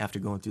 guys, after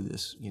going through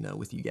this,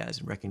 with you guys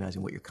and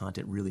recognizing what your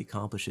content really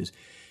accomplishes,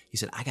 he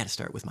said, I got to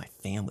start with my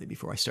family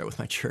before I start with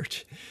my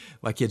church.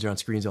 My kids are on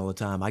screens all the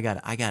time. I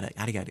got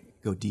to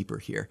go deeper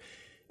here.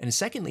 And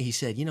secondly, he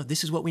said,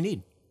 this is what we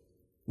need.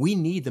 We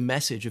need the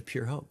message of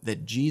pure hope,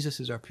 that Jesus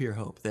is our pure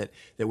hope, that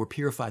we're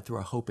purified through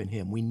our hope in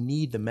him. We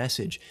need the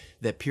message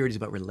that purity is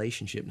about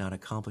relationship, not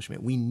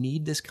accomplishment. We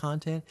need this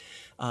content.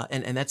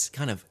 And that's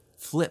kind of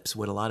flips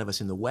what a lot of us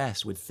in the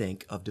West would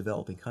think of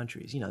developing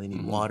countries. They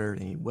need water,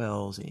 they need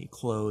wells, they need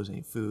clothes, they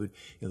need food,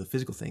 the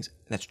physical things.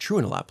 And that's true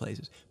in a lot of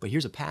places. But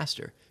here's a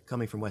pastor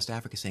coming from West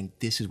Africa saying,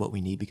 this is what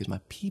we need because my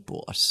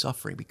people are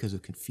suffering because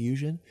of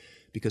confusion,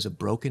 because of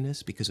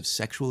brokenness, because of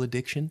sexual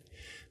addiction,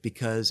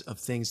 because of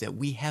things that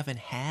we haven't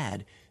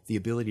had the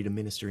ability to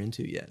minister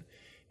into yet.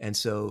 And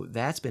so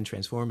that's been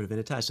transformative, and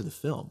it ties to the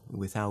film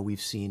with how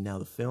we've seen now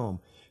the film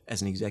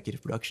as an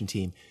executive production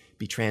team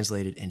be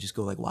translated and just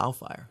go like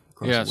wildfire.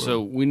 Yeah,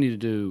 so we need to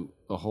do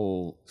a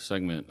whole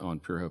segment on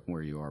Pure Hope and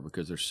where you are,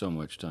 because there's so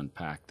much to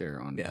unpack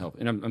there on help.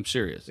 And I'm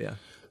serious. Yeah.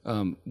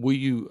 Will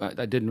you?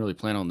 I didn't really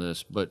plan on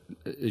this, but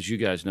as you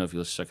guys know, if you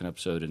listen to the second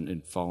episode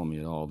and follow me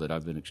at all, that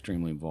I've been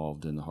extremely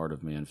involved in the Heart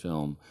of Man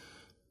film.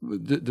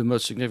 The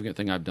most significant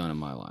thing I've done in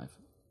my life,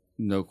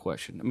 no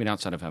question. I mean,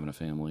 outside of having a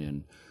family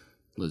and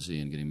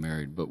Lizzie and getting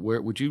married, but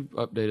where would you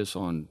update us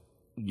on?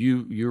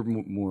 You're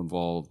more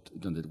involved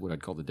than what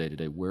I'd call the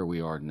day-to-day, where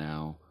we are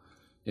now.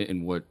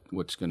 And what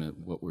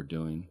we're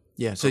doing.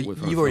 Yeah, so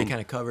you've already kind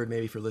of covered,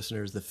 maybe for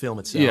listeners, the film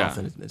itself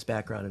and its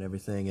background and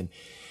everything. And,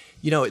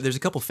 there's a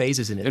couple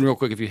phases in it. And real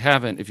quick, if you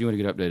want to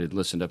get updated,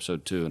 listen to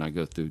episode 2, and I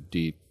go through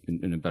deep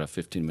in about a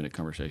 15-minute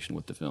conversation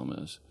what the film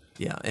is.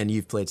 Yeah, and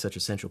you've played such a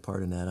central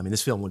part in that. I mean,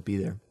 this film wouldn't be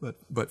there,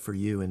 but for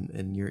you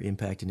and your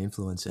impact and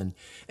influence. And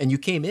you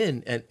came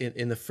in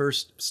the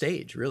first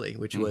stage, really,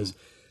 which was,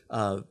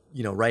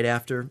 right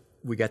after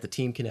we got the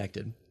team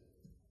connected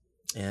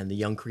and the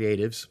young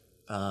creatives,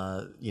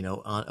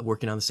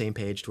 working on the same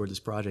page toward this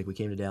project. We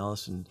came to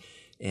Dallas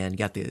and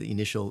got the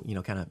initial,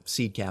 kind of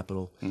seed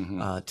capital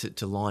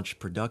to launch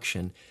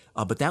production.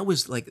 But that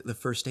was like the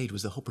first stage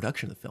was the whole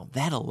production of the film.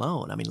 That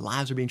alone, I mean,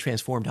 lives are being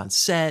transformed on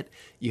set.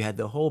 You had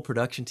the whole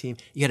production team.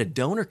 You had a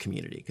donor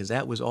community, because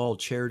that was all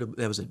charitable.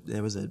 There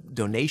was a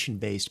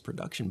donation-based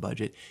production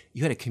budget.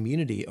 You had a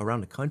community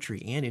around the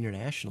country and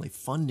internationally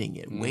funding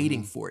it,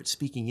 waiting for it,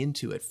 speaking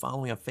into it,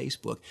 following on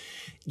Facebook,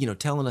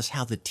 telling us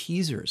how the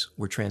teasers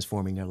were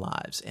transforming their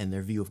lives and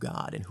their view of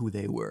God and who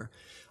they were.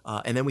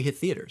 And then we hit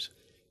theaters.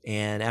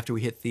 And after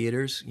we hit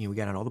theaters, we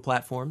got on all the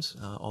platforms,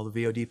 all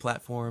the VOD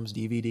platforms,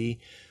 DVD,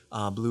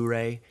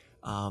 Blu-ray,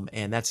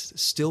 and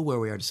that's still where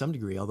we are to some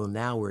degree, although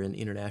now we're in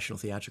international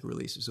theatrical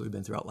releases. So we've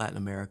been throughout Latin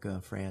America,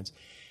 France.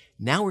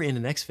 Now we're in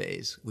the next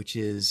phase, which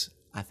is,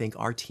 I think,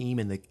 our team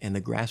and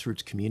the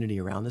grassroots community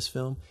around this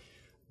film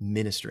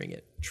ministering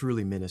it,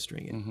 truly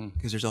ministering it,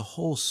 because there's a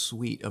whole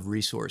suite of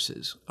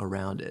resources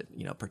around it,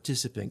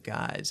 participant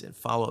guides and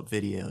follow-up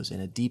videos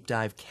and a deep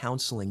dive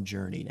counseling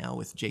journey now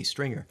with Jay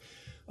Stringer,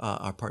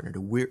 our partner,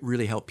 to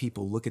really help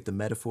people look at the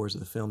metaphors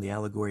of the film, the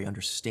allegory,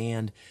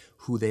 understand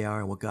who they are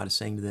and what God is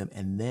saying to them,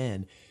 and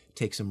then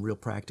take some real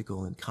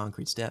practical and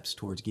concrete steps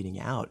towards getting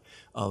out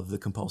of the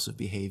compulsive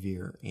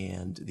behavior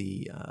and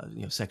the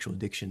sexual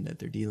addiction that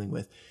they're dealing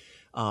with.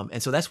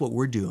 And so that's what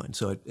we're doing.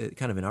 So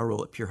kind of in our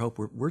role at Pure Hope,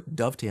 we're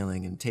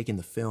dovetailing and taking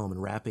the film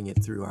and wrapping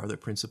it through our other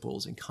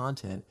principles and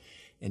content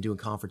and doing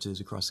conferences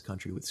across the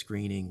country with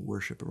screening,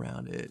 worship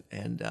around it,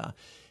 and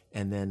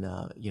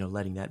then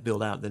letting that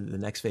build out. Then the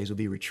next phase will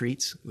be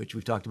retreats, which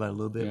we've talked about a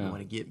little bit. Yeah. We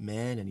want to get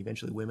men and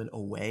eventually women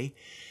away,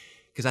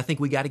 because I think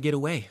we got to get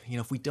away.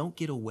 If we don't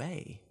get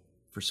away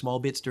for small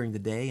bits during the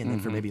day and then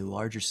for maybe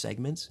larger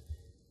segments,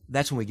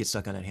 that's when we get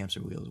stuck on that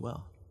hamster wheel as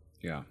well.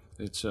 Yeah,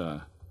 it's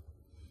I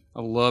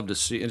love to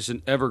see. It's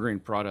an evergreen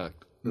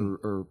product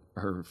or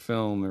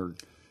film,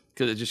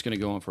 because it's just going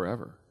to go on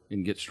forever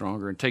and get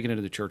stronger. And taking it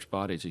to the church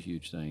body is a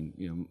huge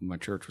thing. My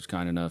church was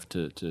kind enough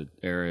to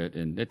air it,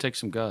 and it takes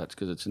some guts,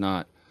 because it's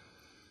not,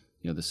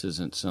 this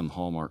isn't some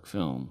Hallmark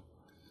film.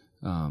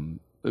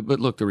 But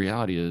look, the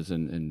reality is,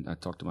 and I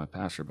talked to my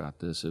pastor about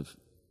this, if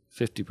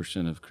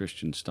 50% of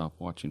Christians stopped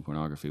watching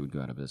pornography, would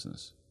go out of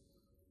business.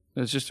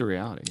 It's just a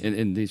reality.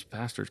 And these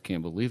pastors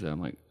can't believe that.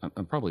 I'm like,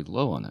 I'm probably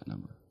low on that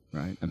number,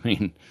 right? I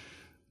mean,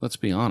 let's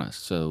be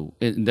honest. So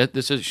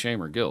this is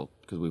shame or guilt,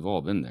 because we've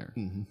all been there,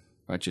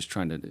 right? Just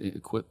trying to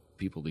equip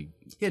people to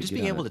just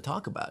being able to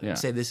talk about it and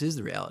say this is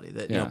the reality.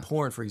 That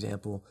porn, for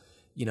example,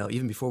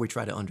 even before we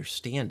try to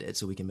understand it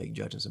so we can make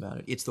judgments about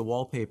it, it's the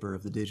wallpaper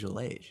of the digital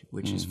age,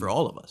 which is for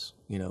all of us,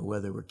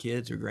 whether we're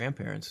kids or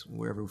grandparents,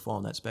 wherever we fall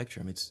on that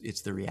spectrum.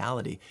 It's the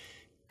reality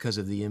because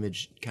of the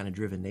image kind of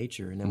driven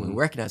nature. And then when we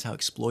recognize how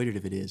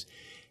exploitative it is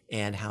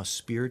and how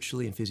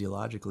spiritually and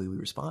physiologically we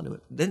respond to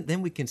it,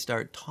 then we can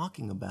start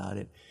talking about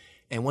it.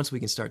 And once we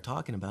can start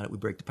talking about it, we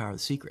break the power of the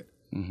secret.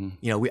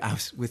 I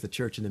was with a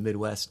church in the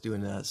Midwest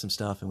doing some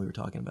stuff, and we were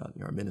talking about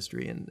our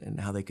ministry and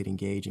how they could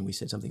engage, and we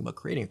said something about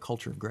creating a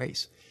culture of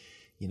grace.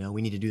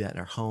 We need to do that in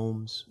our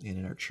homes and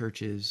in our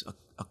churches,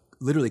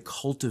 literally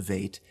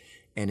cultivate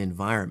an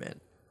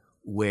environment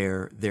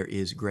where there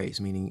is grace,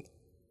 meaning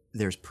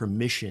there's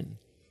permission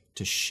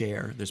to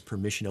share, there's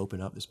permission to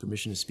open up, there's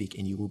permission to speak,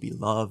 and you will be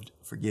loved,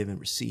 forgiven,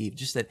 received.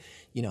 Just that,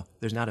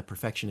 there's not a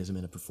perfectionism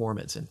and a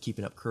performance and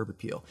keeping up curb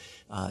appeal,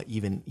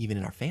 even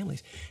in our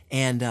families.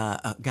 And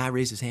a guy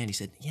raised his hand. He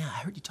said, "Yeah,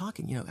 I heard you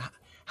talking.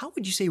 How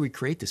would you say we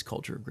create this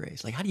culture of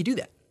grace? Like, how do you do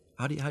that?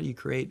 How do you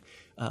create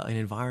an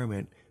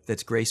environment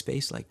that's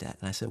grace-based like that?"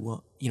 And I said,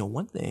 well,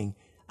 one thing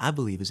I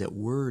believe is that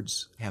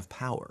words have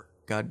power.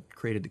 God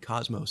created the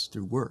cosmos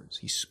through words.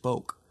 He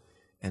spoke,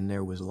 and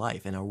there was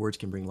life. And our words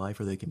can bring life,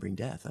 or they can bring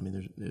death. I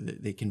mean,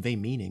 they convey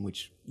meaning,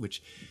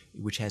 which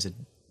has a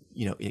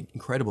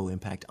incredible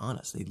impact on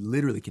us. They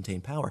literally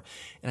contain power.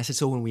 And I said,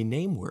 so when we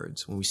name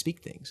words, when we speak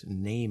things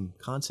and name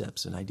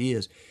concepts and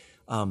ideas,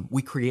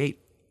 we create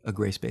a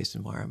grace-based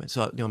environment.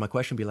 So my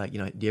question would be like,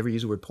 do you ever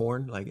use the word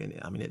porn? Like,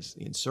 it's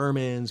in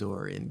sermons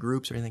or in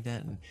groups or anything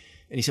like that. And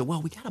he said,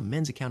 well, we got a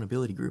men's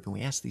accountability group, and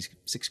we ask these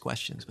 6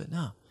 questions, but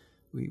no,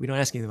 we don't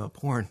ask anything about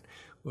porn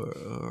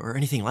or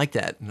anything like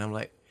that. And I'm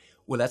like,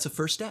 well, that's a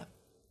first step.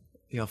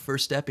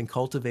 First step in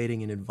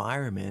cultivating an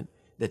environment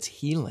that's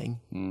healing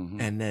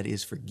and that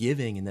is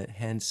forgiving and that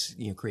hence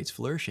creates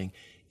flourishing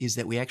is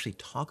that we actually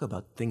talk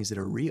about things that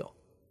are real.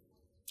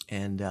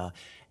 And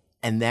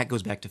that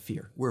goes back to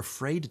fear. We're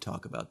afraid to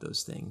talk about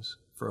those things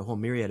for a whole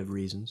myriad of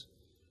reasons.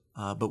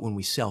 But when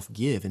we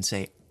self-give and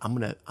say,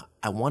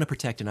 I want to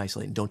protect and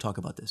isolate and don't talk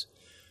about this,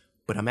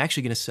 but I'm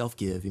actually going to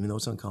self-give, even though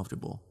it's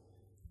uncomfortable,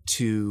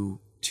 to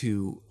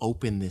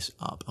open this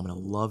up. I'm going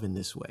to love in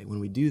this way. When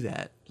we do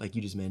that, like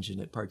you just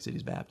mentioned at Park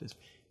Cities Baptist,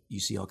 you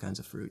see all kinds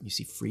of fruit. And you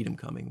see freedom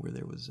coming where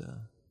there was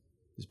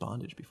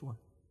bondage before.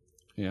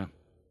 Yeah.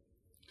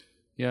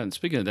 Yeah, and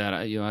speaking of that,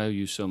 I owe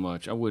you so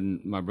much.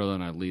 My brother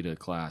and I lead a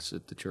class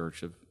at the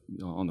church of,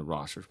 on the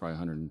roster, it's probably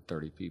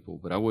 130 people,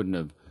 but I wouldn't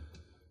have,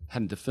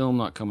 had the film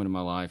not come into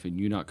my life and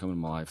you not come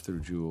into my life through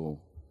Jewel,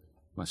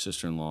 my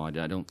sister-in-law,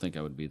 I don't think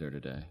I would be there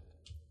today.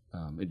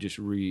 It just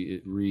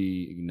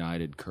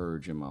reignited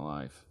courage in my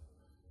life,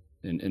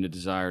 and a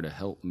desire to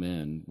help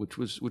men, which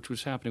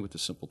was happening with the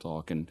Simple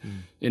Talk, and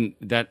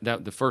that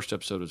the first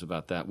episode was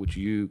about that, which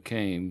you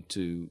came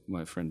to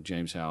my friend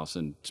James' house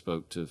and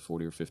spoke to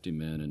 40 or 50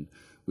 men, and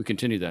we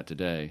continue that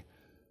today,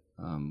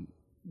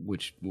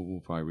 which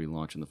we'll probably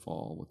relaunch in the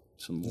fall with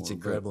some more. It's an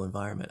incredible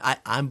environment.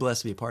 I'm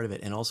blessed to be a part of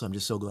it, and also I'm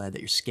just so glad that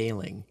you're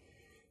scaling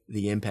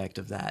the impact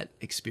of that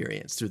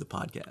experience through the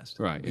podcast,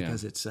 right?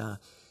 Because it's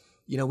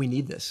we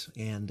need this,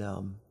 and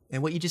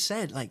what you just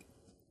said, like,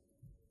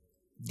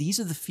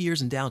 these are the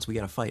fears and doubts we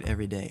got to fight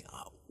every day.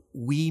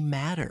 We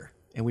matter,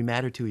 and we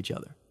matter to each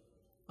other.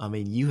 I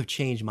mean, you have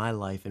changed my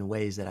life in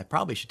ways that I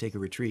probably should take a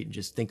retreat and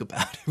just think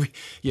about.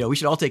 We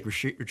should all take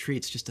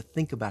retreats just to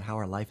think about how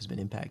our life has been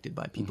impacted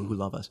by people who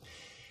love us.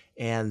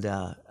 And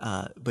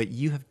but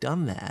you have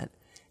done that,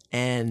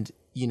 and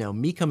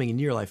me coming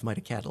into your life might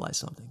have catalyzed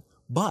something,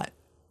 but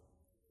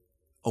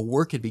a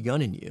work had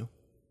begun in you.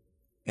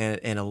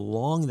 And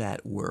along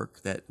that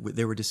work, that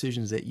there were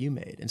decisions that you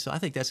made. And so I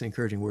think that's an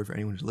encouraging word for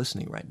anyone who's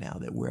listening right now,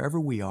 that wherever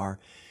we are,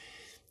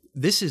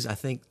 this is, I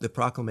think, the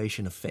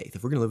proclamation of faith.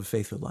 If we're going to live a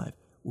faith-filled life,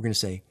 we're going to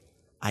say,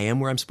 I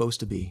am where I'm supposed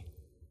to be,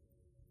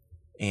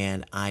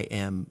 and I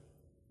am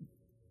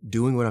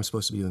doing what I'm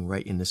supposed to be doing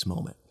right in this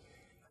moment.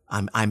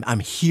 I'm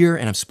here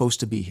and I'm supposed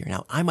to be here.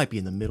 Now, I might be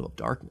in the middle of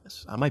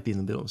darkness. I might be in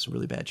the middle of some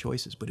really bad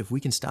choices. But if we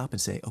can stop and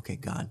say, okay,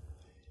 God,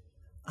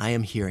 I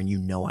am here and you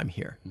know I'm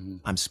here.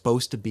 I'm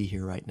supposed to be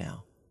here right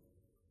now.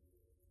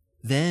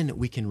 Then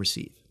we can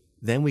receive.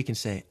 Then we can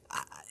say,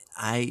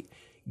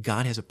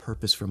 God has a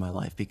purpose for my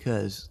life,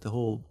 because the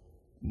whole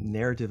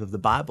narrative of the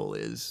Bible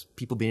is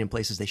people being in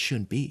places they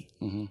shouldn't be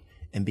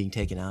and being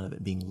taken out of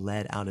it, being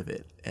led out of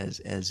it as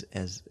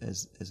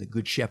a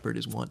good shepherd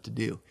is wont to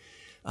do.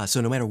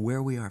 So no matter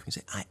where we are, we can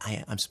say,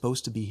 I'm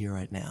supposed to be here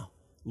right now.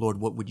 Lord,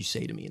 what would you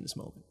say to me in this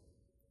moment?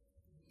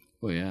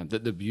 Well, yeah,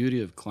 the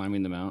beauty of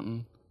climbing the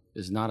mountain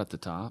is not at the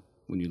top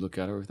when you look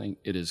at everything.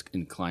 It is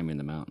in climbing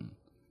the mountain,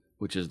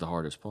 which is the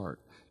hardest part.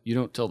 You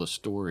don't tell the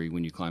story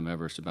when you climb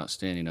Everest about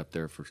standing up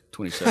there for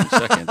 27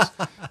 seconds.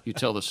 You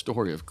tell the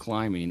story of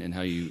climbing and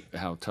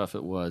how tough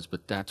it was,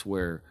 but that's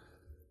where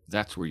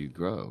you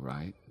grow,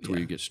 right? It's where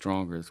you get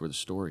stronger. That's where the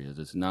story is.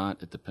 It's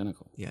not at the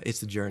pinnacle. Yeah, it's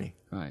the journey.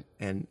 Right.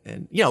 And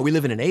we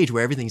live in an age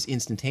where everything's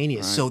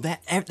instantaneous. Right. So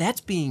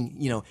that's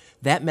being,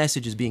 that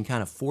message is being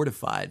kind of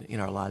fortified in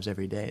our lives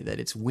every day, that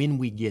it's when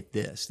we get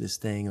this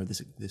thing or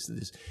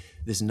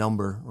this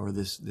number or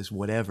this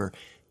whatever,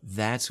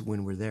 that's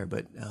when we're there.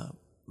 But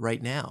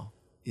right now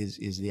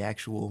is the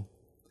actual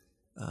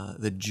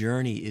the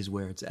journey is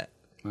where it's at.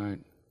 Right.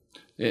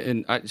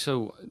 And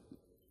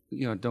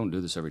don't do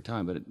this every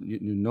time, but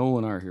Noel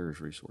and I are here as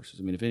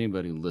resources. I mean, if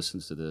anybody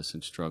listens to this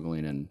and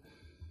struggling, and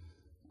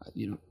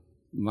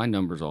my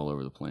number's all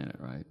over the planet,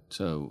 right?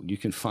 So you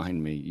can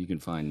find me, you can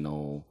find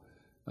Noel.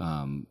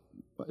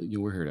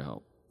 We're here to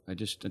help.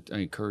 I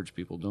encourage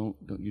people,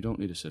 you don't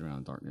need to sit around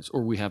in darkness,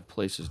 or we have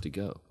places to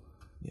go,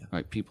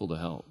 right? People to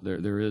help.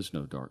 There is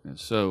no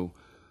darkness. So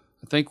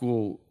I think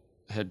we'll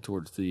head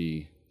towards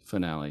the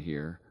finale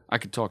here. I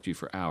could talk to you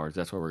for hours.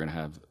 That's why we're going to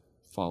have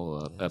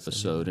follow-up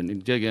episode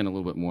and dig in a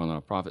little bit more on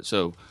our prophet.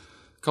 So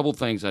a couple of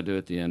things I do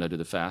at the end. I do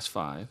the Fast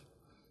Five.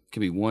 It can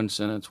be one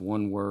sentence,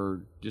 one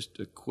word, just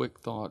a quick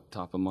thought,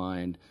 top of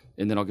mind,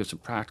 and then I'll give some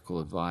practical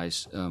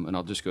advice, and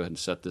I'll just go ahead and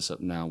set this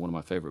up now. One of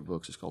my favorite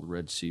books is called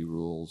Red Sea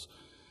Rules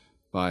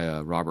by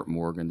Robert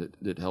Morgan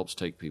that helps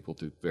take people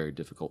through very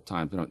difficult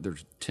times.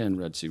 There's 10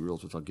 Red Sea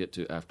Rules, which I'll get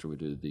to after we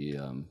do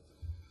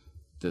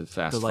the Fast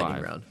Five. The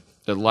lightning round.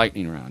 The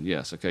lightning round,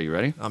 yes. Okay, you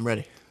ready? I'm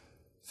ready.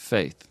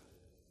 Faith.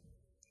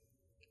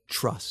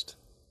 Trust.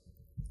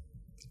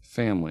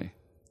 Family.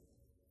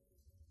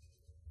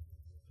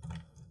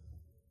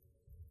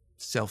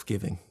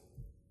 Self-giving.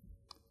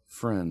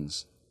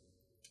 Friends.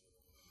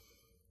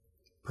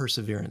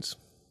 Perseverance.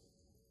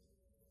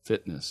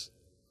 Fitness.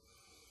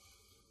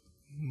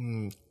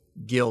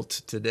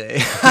 Guilt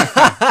today.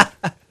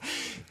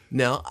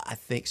 No, I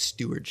think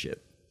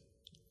stewardship.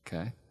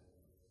 Okay.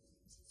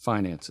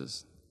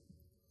 Finances.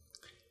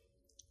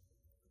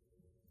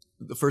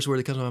 The first word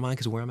that comes to my mind,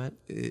 because where I'm at,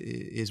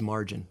 is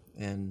margin.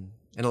 And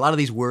a lot of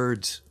these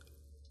words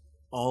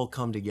all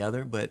come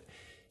together, but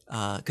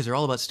because they're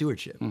all about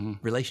stewardship.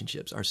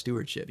 Relationships are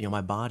stewardship. My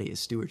body is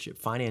stewardship.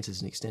 Finance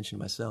is an extension of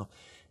myself.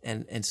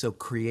 And so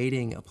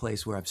creating a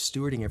place where I'm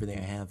stewarding everything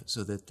I have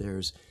so that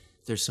there's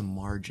some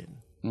margin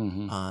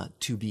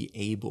to be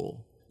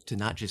able to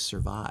not just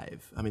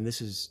survive. I mean, this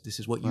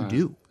is what you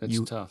do.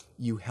 It's tough.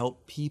 You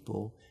help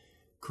people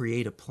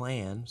create a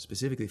plan,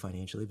 specifically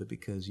financially, but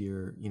because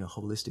you're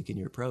holistic in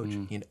your approach.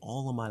 In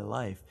all of my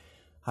life,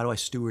 how do I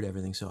steward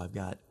everything so I've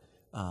got,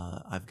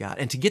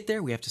 and to get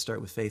there, we have to start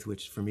with faith,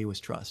 which for me was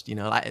trust.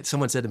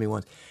 Someone said to me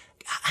once,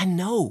 I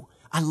know,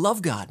 I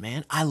love God,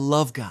 man. I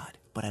love God,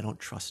 but I don't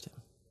trust him.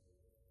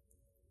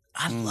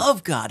 I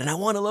love God and I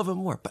want to love him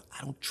more, but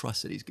I don't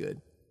trust that he's good.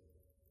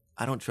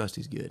 I don't trust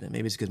he's good. And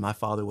maybe it's because my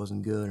father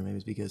wasn't good, or maybe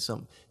it's because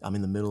I'm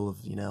in the middle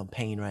of,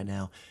 pain right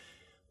now.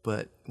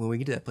 But when we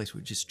get to that place where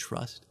we just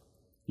trust.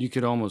 You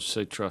could almost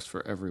say trust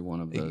for every one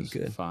of those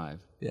five.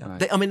 Yeah.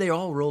 Right? They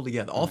all roll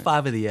together. All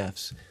five of the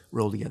F's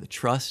roll together.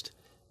 Trust,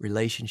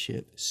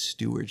 relationship,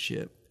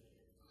 stewardship,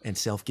 and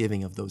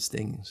self-giving of those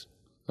things.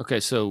 Okay,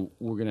 so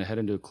we're going to head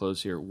into a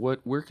close here.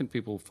 Where can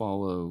people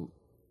follow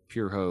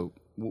Pure Hope?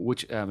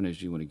 Which avenues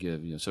do you want to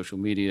give? Social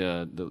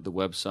media, the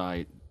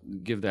website.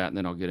 Give that, and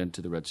then I'll get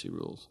into the Red Sea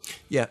Rules.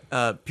 Yeah,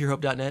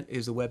 purehope.net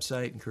is the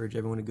website. Encourage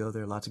everyone to go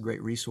there. Lots of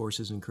great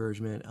resources,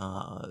 encouragement.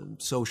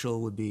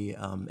 Social would be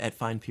at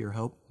Find Pure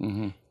Hope,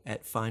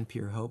 at Find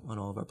Pure Hope on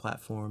all of our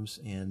platforms.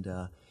 And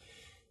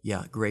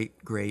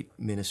great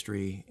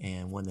ministry,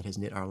 and one that has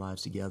knit our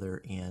lives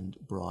together and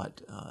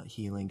brought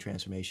healing,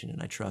 transformation.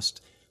 And I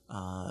trust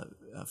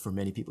for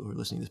many people who are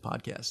listening to this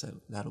podcast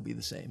that'll be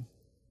the same.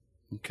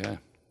 Okay,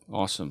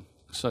 awesome.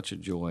 Such a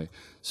joy.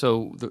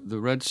 So the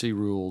Red Sea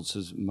Rules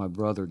is, my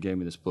brother gave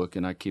me this book,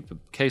 and I keep a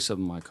case of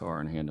them in my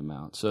car and hand them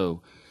out.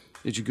 So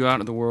as you go out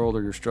into the world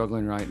or you're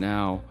struggling right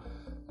now,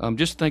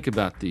 just think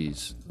about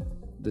these.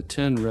 The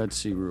 10 Red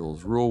Sea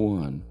Rules. Rule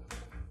 1,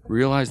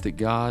 realize that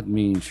God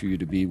means for you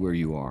to be where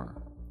you are.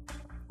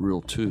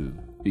 Rule 2,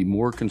 be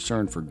more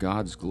concerned for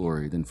God's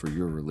glory than for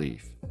your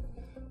relief.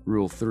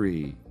 Rule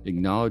 3,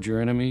 acknowledge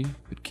your enemy,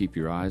 but keep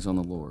your eyes on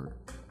the Lord.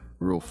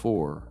 Rule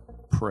 4,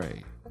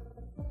 pray.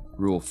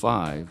 Rule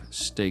 5,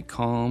 stay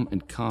calm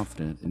and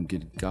confident and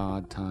give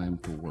God time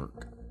to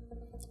work.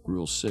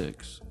 Rule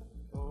 6,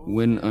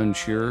 when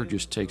unsure,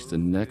 just takes the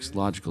next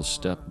logical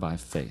step by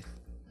faith.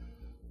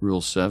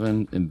 Rule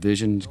 7,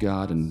 envisions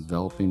God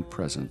enveloping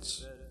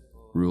presence.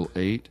 Rule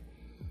 8,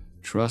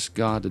 trust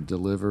God to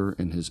deliver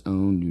in His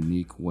own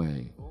unique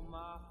way.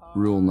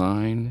 Rule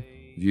 9,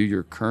 view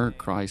your current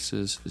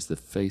crisis as the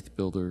faith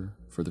builder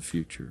for the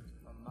future.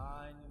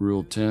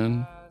 Rule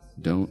 10,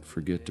 don't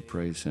forget to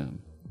praise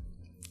Him.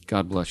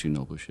 God bless you,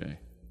 Noel Bouche.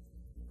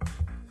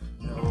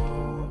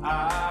 No,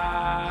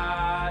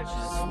 I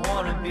just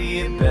want to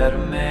be a better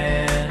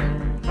man.